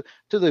 man. To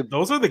the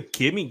those are the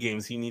gimme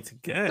games you need to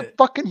get. The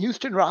fucking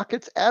Houston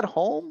Rockets at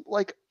home,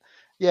 like,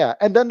 yeah.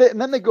 And then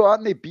they go out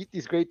and they beat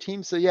these great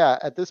teams. So yeah,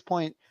 at this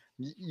point,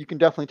 you can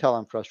definitely tell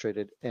I'm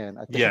frustrated, and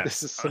I think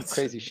this is some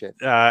crazy shit.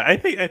 I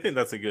think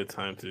that's a good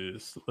time to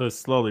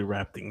slowly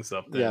wrap things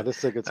up there. Yeah, this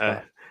is a good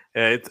spot.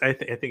 I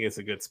think it's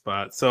a good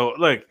spot. So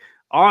look,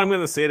 all I'm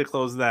going to say to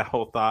close that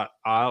whole thought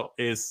out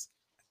is,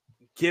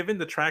 given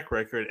the track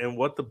record and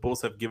what the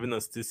Bulls have given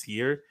us this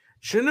year,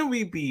 shouldn't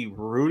we be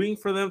rooting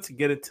for them to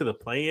get into the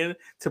play-in,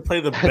 to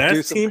play the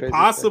best team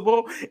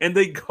possible, and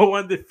they go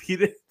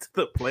undefeated to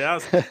the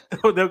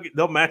playoffs?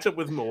 They'll match up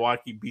with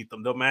Milwaukee, beat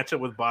them. They'll match up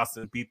with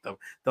Boston, beat them.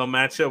 They'll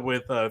match up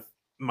with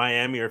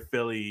Miami or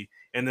Philly,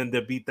 and then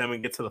they beat them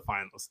and get to the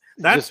finals.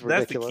 That's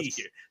the key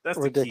here. That's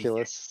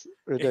ridiculous.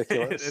 The key here.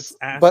 Ridiculous.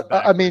 But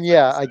I mean,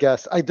 yeah, I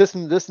guess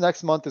this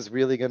next month is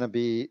really going to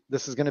be.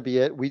 This is going to be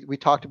it. We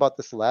talked about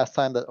this last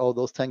time that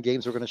those 10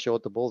 games were going to show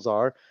what the Bulls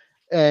are.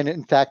 And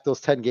in fact, those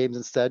 10 games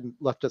instead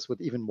left us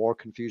with even more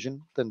confusion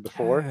than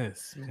before.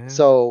 Yes,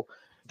 so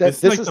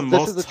this is the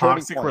most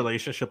toxic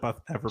relationship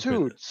I've ever been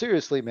in.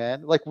 Seriously,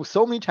 man. Like,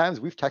 so many times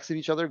we've texted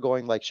each other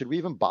going, like, should we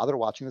even bother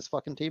watching this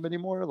fucking team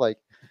anymore? Like,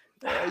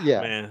 yeah.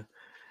 Man.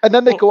 And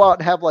then they go out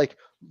and have, like,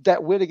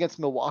 that win against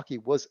Milwaukee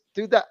was,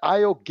 dude, that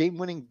Ayo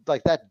game-winning,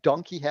 like, that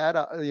dunk he had,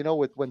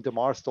 with when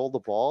DeMar stole the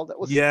ball. That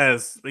was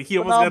like he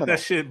almost got that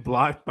shit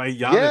blocked by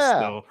Giannis,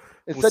 though.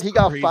 Instead, he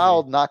got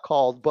fouled, not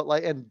called, but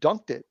and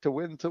dunked it to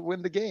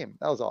win the game.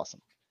 That was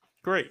awesome.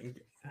 Great.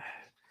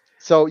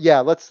 So yeah,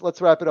 let's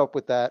wrap it up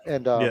with that.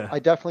 And I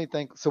definitely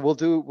think so.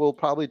 We'll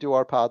probably do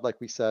our pod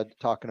like we said,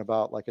 talking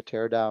about like a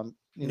teardown,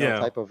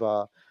 type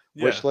of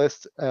wish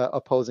list,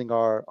 opposing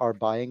our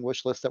buying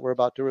wish list that we're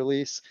about to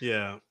release.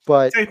 Yeah,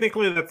 but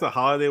technically that's a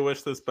holiday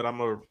wish list. But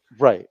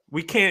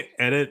we can't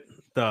edit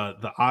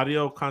the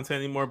audio content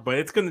anymore. But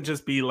it's gonna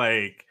just be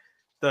like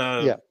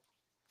the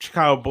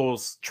Chicago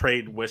Bulls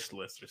trade wish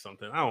list or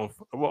something. I'll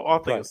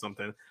think of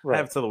something. I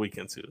have till the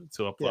weekend to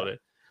upload it,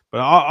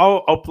 but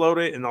I'll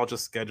upload it and I'll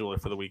just schedule it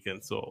for the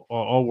weekend. So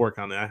I'll work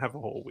on it. I have a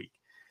whole week,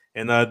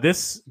 and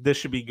this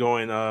should be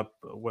going up.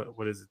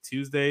 What is it,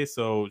 Tuesday?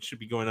 So it should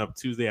be going up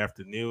Tuesday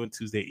afternoon,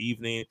 Tuesday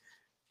evening,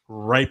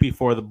 right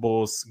before the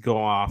Bulls go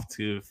off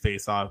to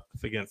face off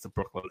against the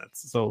Brooklyn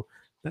Nets. So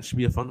that should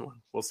be a fun one.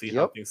 We'll see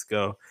how things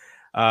go.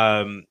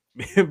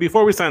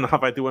 Before we sign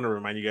off, I do want to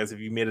remind you guys, if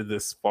you made it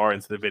this far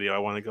into the video, I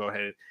want to go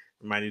ahead and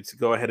remind you to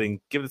go ahead and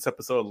give this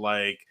episode a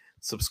like,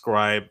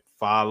 subscribe,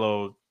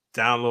 follow,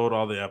 download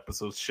all the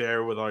episodes,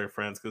 share with all your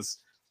friends, because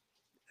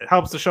it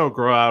helps the show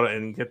grow out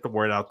and get the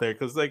word out there.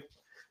 Because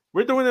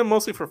we're doing it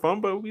mostly for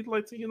fun, but we'd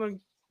like to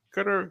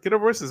get our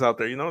voices out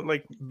there,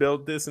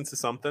 build this into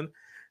something.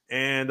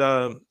 And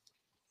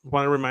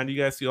want to remind you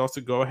guys to also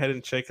go ahead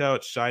and check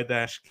out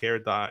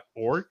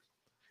shy-care.org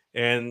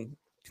and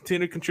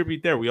continue to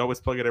contribute there. We always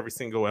plug it every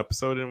single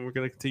episode, and we're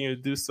going to continue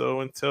to do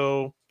so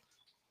until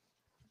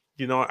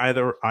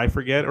either I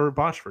forget or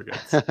Bosch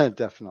forgets.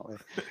 Definitely.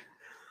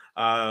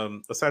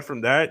 Aside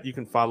from that, you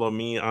can follow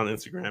me on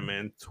Instagram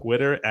and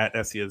Twitter at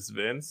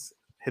SESVince.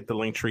 Hit the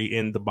link tree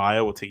in the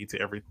bio. We'll take you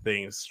to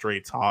everything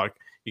Straight Talk.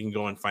 You can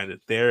go and find it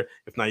there.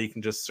 If not, you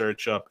can just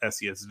search up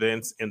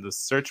SESVince in the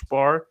search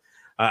bar.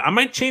 I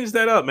might change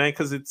that up, man,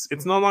 because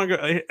it's no longer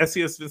a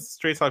SES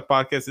Straight Talk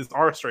podcast. It's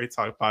our Straight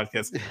Talk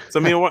podcast. So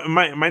I mean,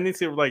 might need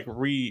to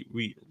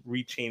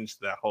re-change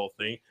that whole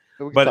thing.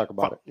 We can talk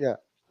about it. Yeah.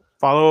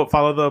 Follow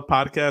the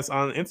podcast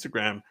on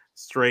Instagram,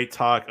 Straight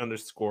Talk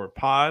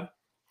 _pod.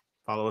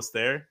 Follow us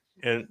there,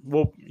 and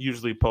we'll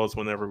usually post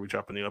whenever we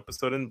drop a new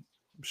episode. And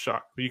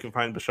you can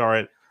find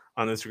Bashar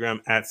on Instagram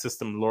at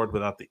System Lord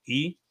without the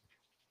E.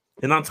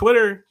 And on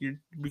Twitter, you're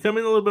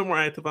becoming a little bit more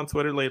active on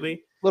Twitter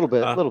lately. A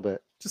little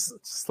bit. Just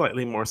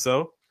slightly more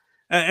so.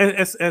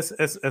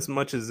 As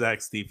much as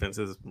Zach's defense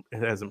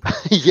has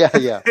improved.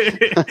 Yeah.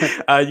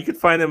 You can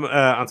find him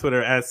on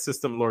Twitter as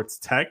System Lords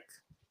Tech.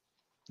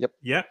 Yep.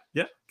 Yeah.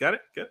 Got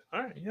it. Good.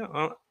 All right.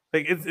 Yeah.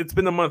 It's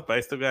been a month, but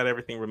I still got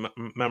everything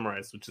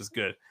memorized, which is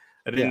good.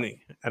 I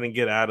didn't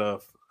get out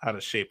of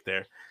shape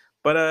there.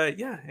 But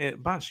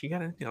Bosch, you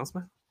got anything else,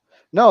 man?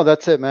 No,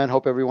 that's it, man.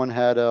 Hope everyone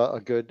had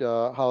a good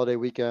holiday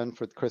weekend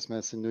for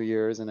Christmas and New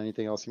Year's and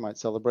anything else you might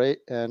celebrate.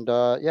 And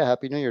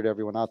Happy New Year to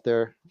everyone out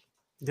there.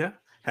 Yeah.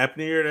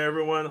 Happy New Year to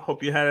everyone.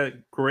 Hope you had a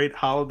great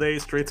holiday.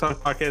 Straight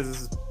Talk Podcast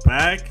is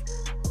back.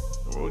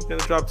 We're going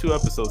to drop 2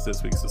 episodes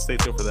this week, so stay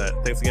tuned for that.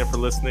 Thanks again for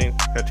listening.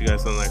 Catch you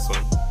guys on the next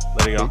one.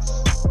 Later, y'all.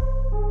 Peace.